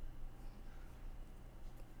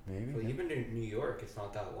 Maybe. Well, even in New York, it's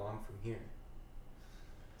not that long from here.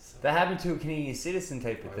 So That happened to a Canadian citizen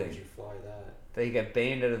type of why would thing. you fly that? They got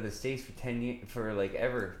banned out of the States for 10 years, for like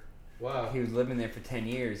ever. Wow. He was living there for 10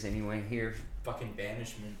 years and he went here. Fucking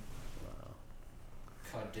banishment. Wow.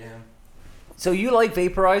 God damn. So you like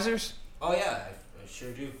vaporizers? Oh yeah, I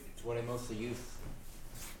sure do. It's what I mostly use.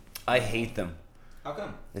 I hate them. How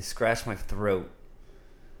come? They scratch my throat.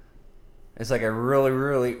 It's like I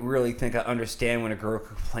really think I understand when a girl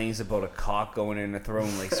complains about a cock going in her throat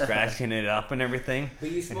and like scratching it up and everything.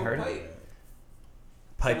 But you smoke hurt it. pipe.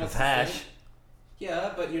 Pipe Someone's of hash. saying-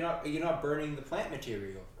 Yeah, but you're not burning the plant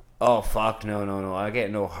material. Oh fuck no! I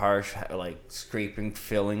get no harsh like scraping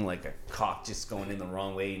feeling like a cock just going in the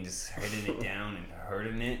wrong way and just hitting it down and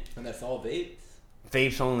hurting it. And that's all vapes.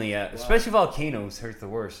 Vapes only, especially volcanoes hurt the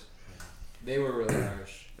worst. They were really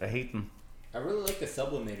harsh. I hate them. I really like the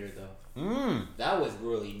sublimator though. Mmm. That was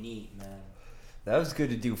really neat, man. That was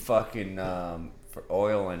good to do fucking for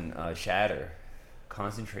oil and shatter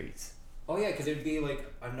concentrates. Oh yeah, because it'd be like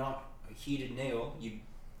a heated nail. You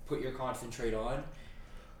put your concentrate on,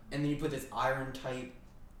 and then you put this iron type.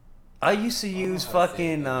 I used to use how to say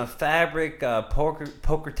fucking that. fabric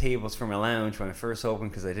poker tables for my lounge when I first opened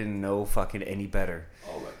because I didn't know fucking any better.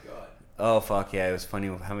 Oh my god. Oh fuck yeah! It was funny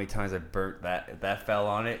how many times I burnt that fell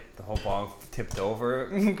on it. The whole bong tipped over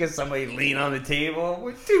because somebody leaned on the table.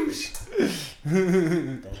 With douche.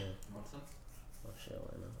 Damn. What's up? Oh shit,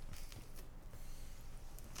 why not?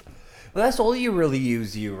 Well, that's all you really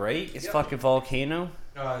use, right? It's Yep. fucking volcano,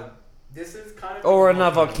 This is kind of. or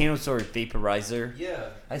not volcano, sorry, vaporizer. Yeah.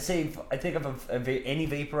 I think of any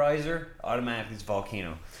vaporizer, automatically it's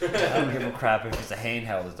volcano. I don't give a crap if it's a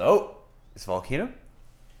handheld. It's it's volcano.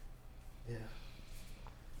 Yeah.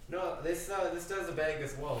 No, this does a bag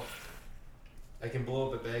as well. I can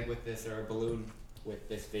blow up a bag with this or a balloon with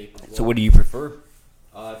this vape as well. So what do you prefer?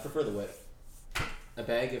 I prefer the whip. A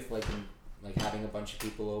bag if like having a bunch of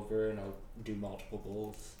people over and I'll do multiple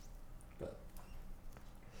bowls. But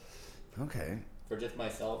Okay. for just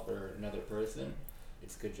myself or another person,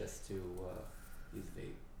 it's good just to use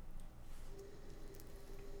vape.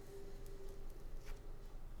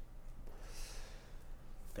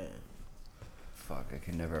 Damn. Fuck, I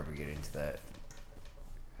can never ever get into that.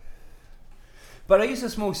 But I used to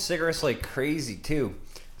smoke cigarettes like crazy too.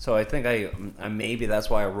 So I think I maybe that's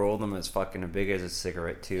why I roll them as fucking big as a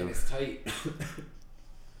cigarette too. And it's tight.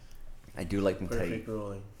 I do like them Perfect tight.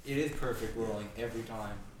 rolling. It is perfect rolling every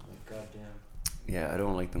time. Like goddamn. Yeah, I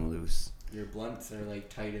don't like them loose. Your blunts are like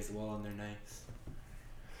tight as well and they're nice.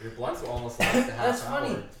 Your blunts will almost last a half That's hour.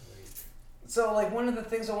 funny. So like one of the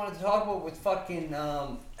things I wanted to talk about was fucking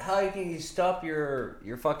how you can stop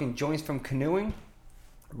your fucking joints from canoeing.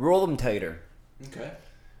 Roll them tighter. Okay.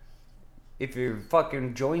 If your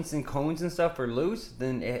fucking joints and cones and stuff are loose,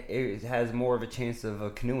 then it has more of a chance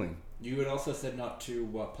of canoeing. You had also said not to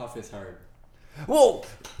puff as hard. Well,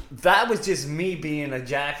 that was just me being a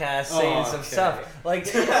jackass saying some okay. stuff. Like,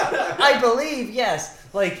 I believe, yes.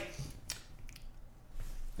 Like,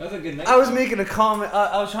 That was a good night. I was making a comment.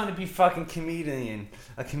 I was trying to be fucking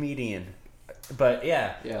a comedian. But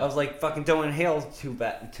yeah, Yeah. I was like, fucking don't inhale too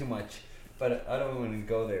much. But I don't want to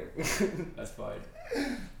go there. That's fine.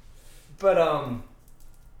 But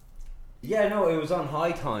yeah, no, it was on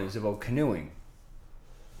High Times about canoeing,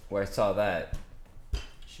 where I saw that.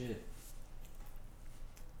 Shit.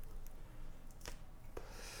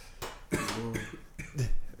 Ooh.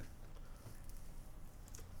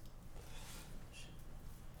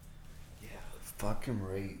 Yeah. Fucking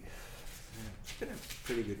right. It's been a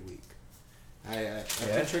pretty good week. I've Yeah?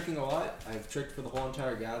 been tricking a lot. I've tricked for the whole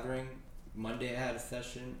entire gathering. Monday I had a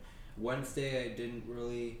session. Wednesday I didn't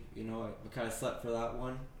really, I kind of slept for that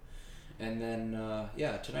one. And then,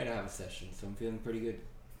 tonight I have a session, so I'm feeling pretty good.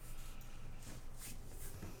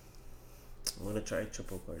 I'm gonna try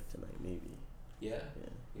triple court tonight, maybe. Yeah. Yeah.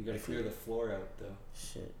 You gotta clear the floor out, though.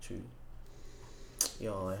 Shit, true.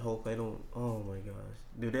 Yo, I hope I don't. Oh my gosh.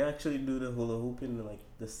 Do they actually do the hula hoop in like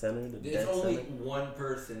the center, the There's dead only center? one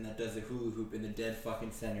person that does a hula hoop in the dead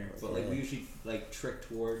fucking center, but like we Yeah. usually like trick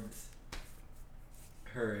towards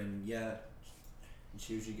her, and yeah, and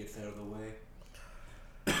she usually gets out of the way.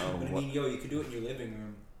 But I mean, yo, you could do it in your living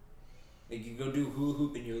room. Like you go do hula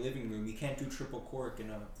hoop in your living room. You can't do triple cork in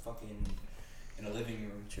a living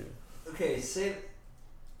room. True. Okay, say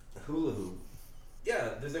hula hoop. Yeah,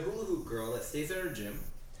 there's a hula hoop girl that stays at her gym,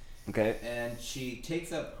 Okay. and she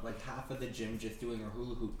takes up like half of the gym just doing her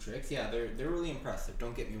hula hoop tricks. Yeah, they're really impressive.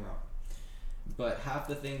 Don't get me wrong, but half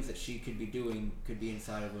the things that she could be doing could be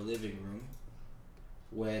inside of her living room,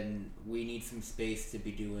 when we need some space to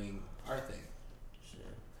be doing our thing. Shit.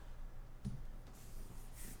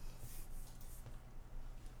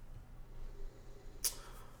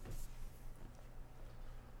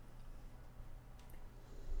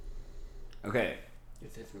 Okay.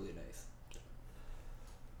 It's really nice.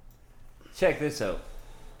 Check this out.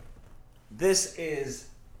 This is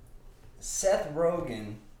Seth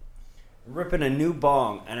Rogen ripping a new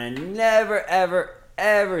bong, and I never, ever,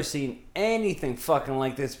 ever seen anything fucking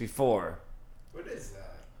like this before. What is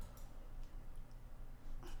that?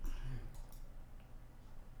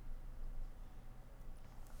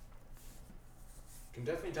 Can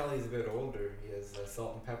definitely tell he's a bit older. He has a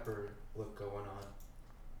salt and pepper look going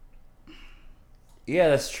on. Yeah,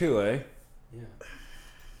 that's true, eh? Yeah.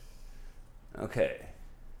 Okay.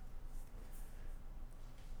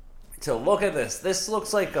 So look at this. This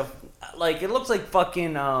looks like it looks like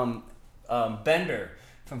fucking Bender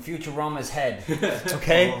from Futurama's head.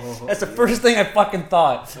 Okay, that's the first thing I fucking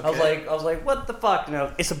thought. Okay. I was like, what the fuck?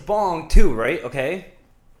 No, it's a bong too, right? Okay.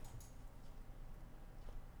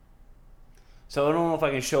 So I don't know if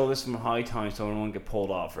I can show this from high time, so I don't want to get pulled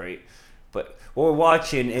off, right? But what we're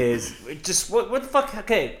watching is just what the fuck?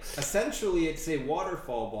 Okay, Essentially, it's a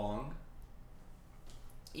waterfall bong.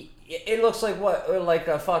 it looks like what? Like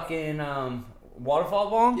a fucking waterfall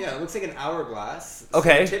bong? Yeah, it looks like an hourglass.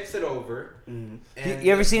 Okay. So he tips it over. Mm-hmm. And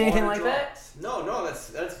You ever seen water anything like that? drops. No,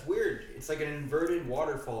 that's weird. It's like an inverted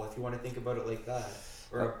waterfall if you want to think about it like that,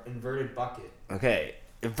 or an inverted bucket. Okay,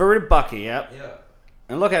 inverted bucket. Yep. Yeah,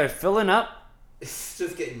 And look at it filling up. it's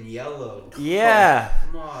just getting yellow. Yeah.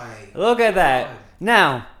 Oh, my. Look at that. God.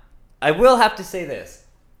 Now, I will have to say this.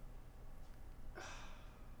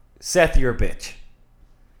 Seth, you're a bitch.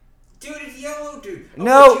 Dude, it's yellow, dude. I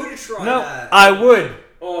No, want you to try no, that. I would.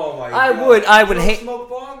 Oh my I god. would- I would Don't hate- smoke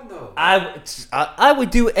bong though. I would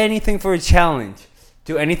do anything for a challenge.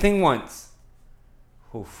 Do anything once.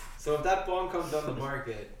 Oof. So if that bong comes on the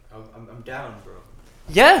market, I'm down, bro.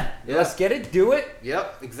 Yeah, Yeah. let's get it. Do it.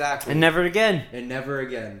 Yep, exactly. And never again. And never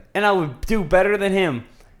again. And I would do better than him.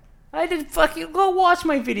 I did fucking go watch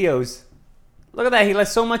my videos. Look at that. He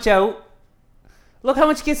lets so much out. Look how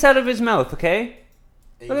much gets out of his mouth, okay?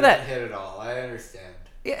 And look you at didn't hit it all. I understand.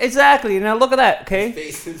 Yeah, exactly. Now look at that, okay?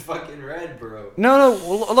 His face is fucking red, bro. No,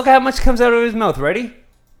 look how much comes out of his mouth. Ready?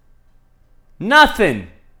 Nothing.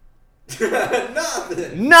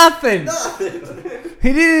 Nothing. Nothing. Nothing.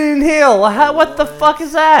 He didn't inhale. How? What the fuck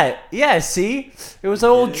is that? Yeah, see? It was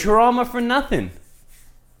all drama for nothing.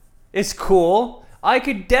 It's cool. I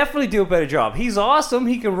could definitely do a better job. He's awesome.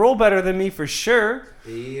 He can roll better than me for sure.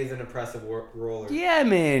 He is an impressive roller. Yeah,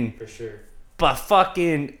 man. For sure. But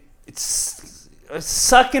fucking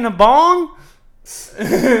sucking a bong? You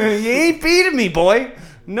ain't beating me, boy.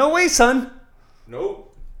 No way, son.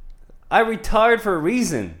 Nope. I retired for a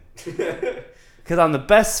reason. Because I'm the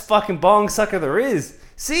best fucking bong sucker there is.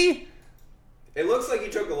 See? It looks like he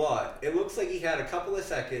took a lot. It looks like he had a couple of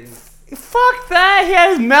seconds. Fuck that. He had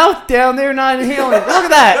his mouth down there not inhaling. Look at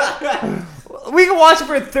that. We can watch it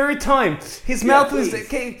for a third time. His mouth was...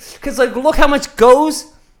 please. Because, like, look how much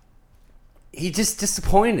goes. He just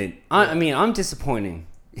disappointed. I mean, I'm disappointing.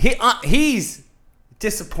 He's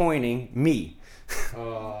disappointing me.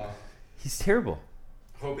 He's terrible.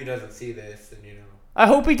 Hope he doesn't see this, and I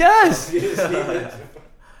hope he does. He doesn't see this.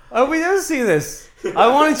 I hope he does see this. I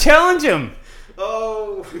want to challenge him.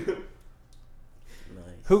 Oh. Nice.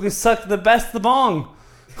 Who can suck the best the bong?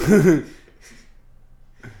 God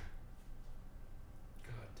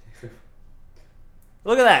damn.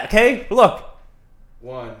 Look at that, okay? Look.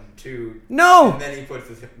 1, 2. No. And then he puts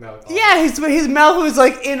his mouth on. Yeah, his mouth was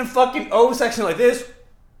like in a fucking O section like this.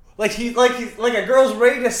 Like he's like a girl's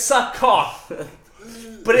ready to suck cock.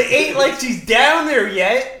 But it ain't like she's down there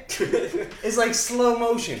yet. It's like slow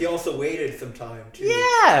motion. He also waited some time too.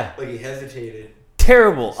 Yeah. Like he hesitated.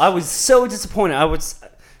 Terrible. I was so disappointed. I would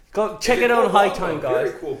go check It's it a out cool on High bomb, Time, though. guys.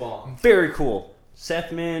 Very cool bomb. Very cool.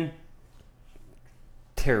 Seth, man.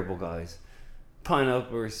 Terrible, guys.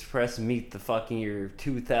 Pineapple Express meet the fucking year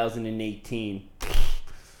 2018.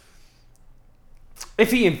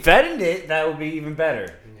 If he invented it, that would be even better.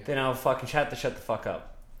 Yeah. Then I'll fucking shut the fuck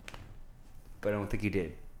up. But I don't think he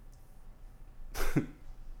did.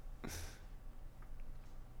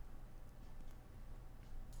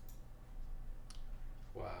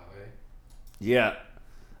 Wow, eh? Yeah.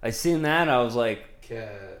 I seen that, I was like,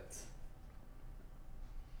 Cats.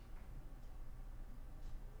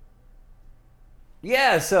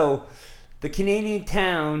 yeah, so the Canadian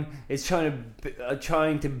town is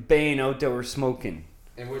trying to ban outdoor smoking.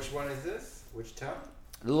 And which one is this? Which town?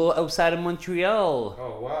 A little outside of Montreal.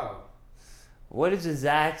 Oh, wow. What is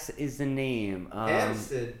the name?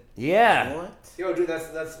 Hampstead. Yeah. What? Yo, dude,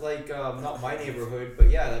 that's like not my neighborhood, but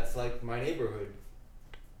yeah, that's like my neighborhood.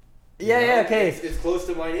 You Yeah, know? yeah, okay. It's close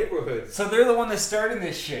to my neighborhood. So they're the one that's starting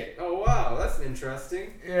this shit. Oh wow, that's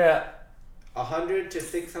interesting. Yeah. $100 to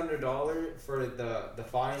 $600 for the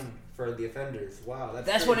fine for the offenders. Wow,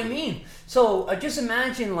 That's what I mean. So just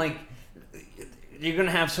imagine, like, you're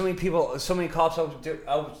gonna have so many people, so many cops out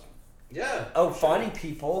Yeah. finding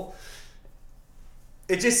people.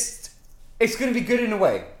 It's gonna be good in a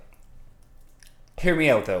way. Hear me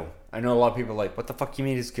out though. I know a lot of people are like, what the fuck you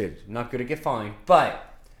mean it's good? Not gonna get fined, but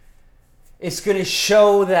it's gonna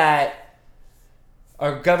show that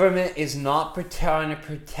our government is not trying to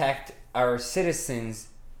protect our citizens.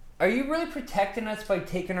 Are you really protecting us by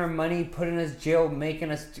taking our money, putting us in jail,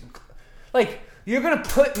 making us like? You're gonna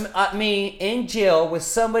put me in jail with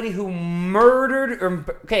somebody who murdered or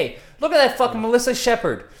okay? Look at that fucking Melissa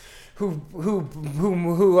Shepard, who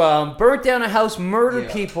burnt down a house, murdered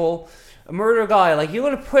people, murder a guy. Like, you're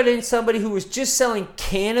gonna put in somebody who was just selling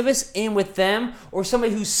cannabis in with them, or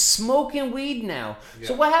somebody who's smoking weed now. Yeah.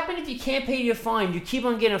 So what happened if you can't pay your fine? You keep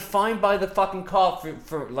on getting fined by the fucking cop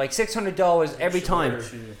for like $600 every time.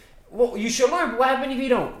 Well, you should learn. But what happened if you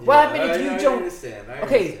don't? What happened if you don't? I understand.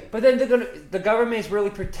 Okay, but then the government is really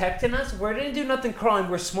protecting us. We didn't do nothing crime.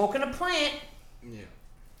 We're smoking a plant. Yeah.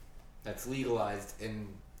 That's legalized in.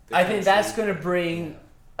 I think that's going to bring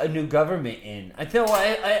a new government in. I tell you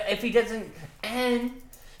what, if he doesn't, and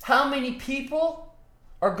how many people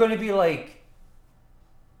are going to be like,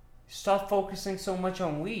 stop focusing so much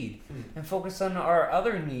on weed and focus on our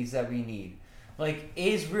other needs that we need. Like,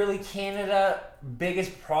 is really Canada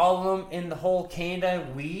biggest problem in the whole Canada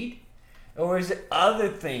weed, or is it other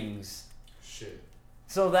things? Shit.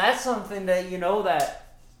 So that's something that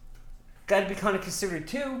that got to be kind of considered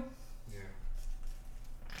too.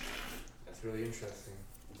 That's really interesting.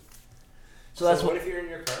 So that's what if you're in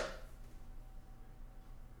your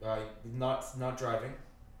car? Not driving.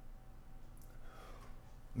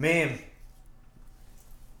 Man.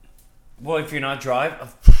 Well, if you're not driving,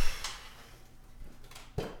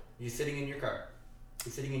 You're sitting in your car.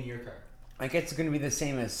 I guess it's going to be the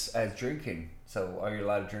same as drinking. So, are you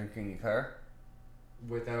allowed to drink in your car?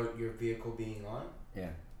 Without your vehicle being on? Yeah.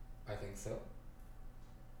 I think so.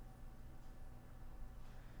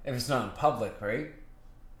 If it's not in public, right?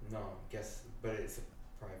 No, I guess, but it's a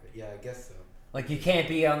private. Yeah, I guess so. Like, you can't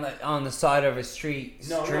be on the side of a street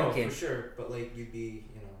drinking. No, for sure. But like, you'd be,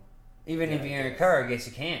 Even Yeah, if you're I in your guess. car, I guess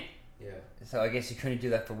you can't. Yeah. So I guess you couldn't do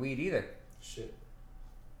that for weed either. Shit.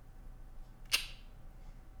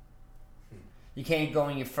 You can't go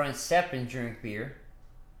on your front step and drink beer.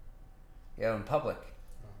 Yeah, in public.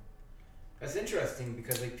 That's interesting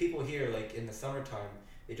because like people here, like in the summertime,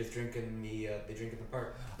 they just drink in the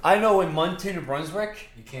park. I know in Moncton, New Brunswick,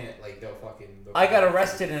 You can't like they'll I got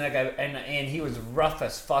arrested and he was rough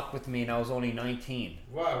as fuck with me, and I was only 19.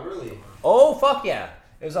 Wow, really? Oh fuck yeah!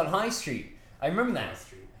 It was on High Street. I remember that.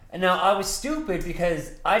 Street. And now I was stupid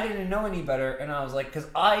because I didn't know any better, and I was like, because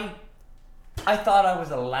I thought I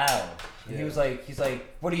was allowed. And Yeah. he's like,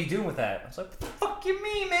 what are you doing with that? I was like, what the fuck you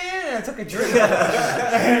mean, man? And I took a drink.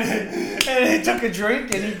 and he took a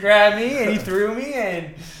drink, and he grabbed me, and he threw me,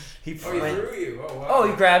 and he Oh, he threw you. Oh wow. Oh,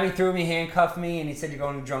 he grabbed me, threw me, handcuffed me, and he said, you're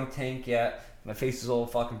going to drunk tank. Yeah. My face was all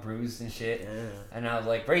fucking bruised and shit. Yeah. And I was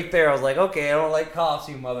like, right there, I was like, okay, I don't like cops,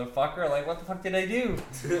 you motherfucker. Like, what the fuck did I do?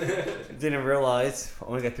 Didn't realize.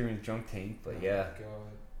 Only got through in the drunk tank, but yeah. Oh,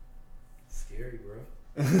 God. Scary,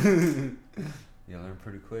 bro. You learn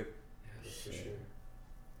pretty quick. Yeah, that's for sure.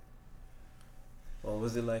 What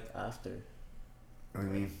was it like after? What do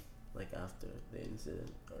you mean? Like after the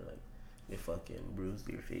incident, or like you fucking bruised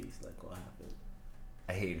your face? Like what happened?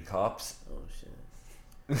 I hated cops. Oh shit.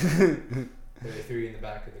 But they threw you in the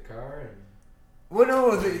back of the car and. Well,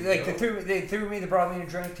 no, they threw me, they brought me in a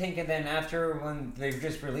drunk tank, and then after, when they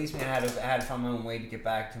just released me, I had to find my own way to get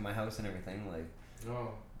back to my house and everything. Like, No.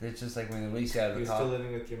 it's just like when they release you out of You the were still cop.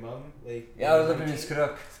 living with your mom? Like. Yeah, I was living in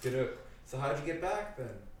Skiduk. Skiduk. So how'd you get back then?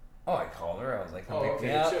 Oh, I called her. I was like, come Oh, pick me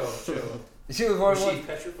okay, up. chill. She was Was wondering she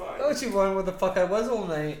petrified? what, she was wondering what the fuck I was all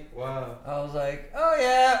night. Wow. I was like, oh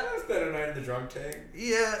yeah. I spent a night in the drunk tank.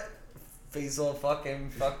 Yeah. Face all fucking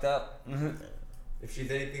fucked up. If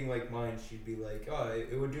she's anything like mine, she'd be like, oh,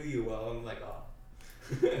 it would do you well. I'm like, oh.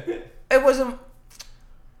 It wasn't.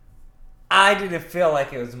 I didn't feel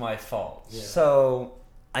like it was my fault. Yeah. So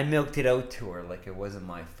I milked it out to her like it wasn't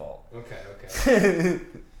my fault. Okay.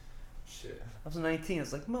 Shit. I was 19. I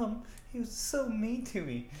was like, Mom, he was so mean to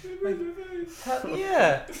me. Like,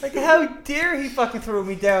 how dare he fucking throw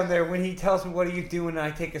me down there when he tells me what are you doing and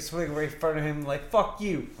I take a swig right in front of him like, fuck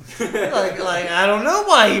you. like I don't know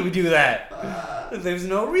why he would do that. There's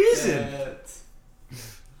no reason. Like,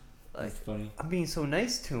 That's funny. I'm being so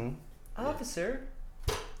nice to him. Officer,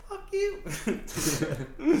 fuck you.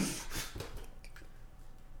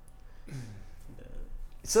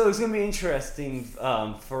 So it's gonna be interesting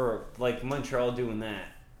for like Montreal doing that.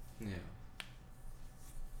 Yeah.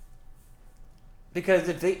 Because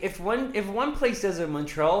if one place does it in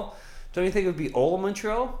Montreal, don't you think it would be all of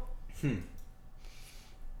Montreal?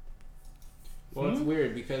 Well, it's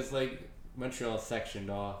weird because like Montreal's sectioned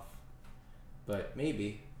off, but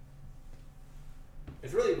maybe.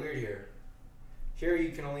 It's really weird here. Here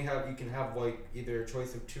you can have like either a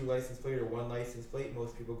choice of 2 license plate or 1 license plate.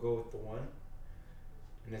 Most people go with the 1.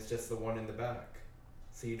 And it's just the one in the back.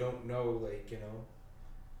 So you don't know, like, you know,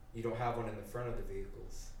 you don't have one in the front of the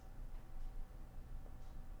vehicles.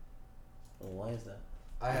 Well, why is that?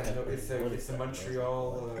 I have no, it's a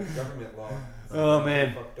Montreal government law. It's Oh,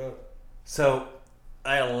 man. Fucked up. So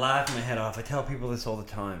I laugh my head off. I tell people this all the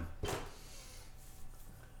time.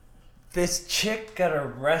 This chick got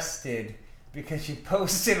arrested because she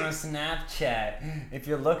posted on Snapchat, if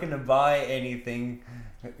you're looking to buy anything,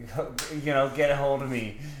 you know, get a hold of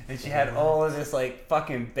me. And she had all of this like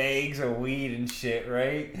fucking bags of weed and shit,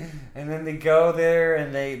 right? And then they go there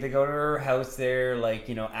and they go to her house there like,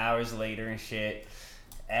 you know, hours later and shit.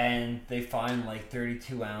 And they find like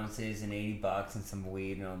 32 ounces and $80 and some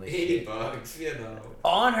weed and all this shit. $80, you know.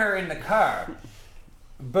 On her in the car.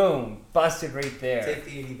 Boom. Busted right there. Take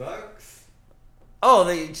the $80. Oh,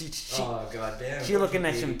 Oh, goddamn. she looking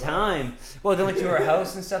at some time. Well, they went to her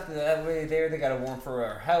house and stuff. That way there, they got a warrant for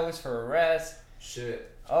her house for arrest.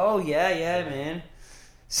 Shit. Oh yeah, man.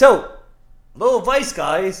 So, little advice,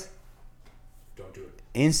 guys. Don't do it.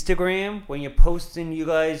 Instagram, when you're posting, you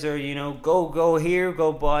guys are, you know, go here,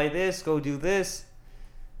 go buy this, go do this.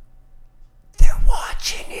 They're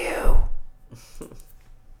watching you.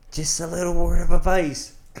 Just a little word of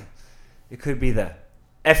advice. It could be the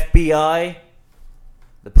FBI,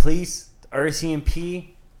 the police, the RCMP.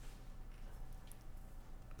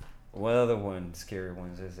 What other scary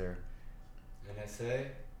ones is there? NSA.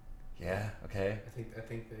 Yeah. Okay. I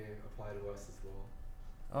think they apply to us as well.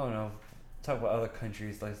 Oh no. Talk about other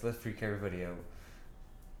countries. Let's freak everybody out.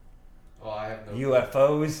 Oh, I have no.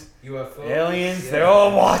 UFOs. UFOs. Aliens. Yeah. They're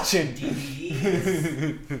all watching.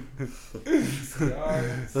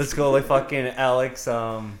 VCRs. Let's go like fucking Alex.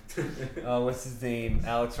 What's his name?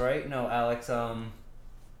 Alex, right? No, Alex.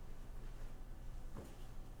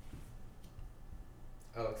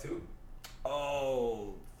 Alex who?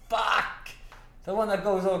 Oh, fuck! The one that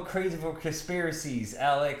goes all crazy for conspiracies.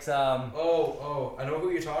 Alex, Oh, I know who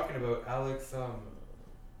you're talking about. Alex,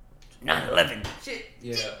 9/11. Shit.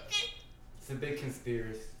 Yeah. It's a big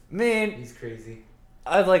conspiracy. Man, He's crazy.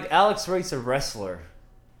 I like Alex Wright's a wrestler.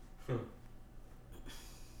 That's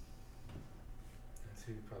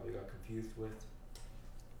who you probably got confused with.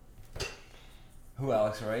 Who,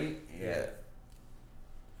 Alex Wright? Yeah.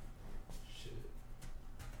 Shit.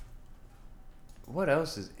 What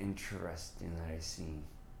else is interesting that I've seen?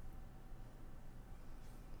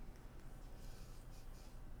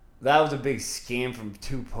 That was a big scam from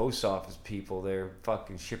 2 post office people. They're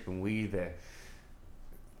fucking shipping weed there.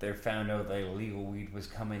 They found out that illegal weed was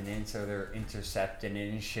coming in, so they're intercepting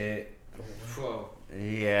it and shit. Whoa.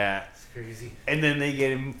 Yeah. It's crazy. And then they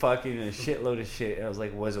get him fucking a shitload of shit. And I was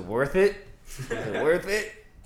like, was it worth it? Was it worth it?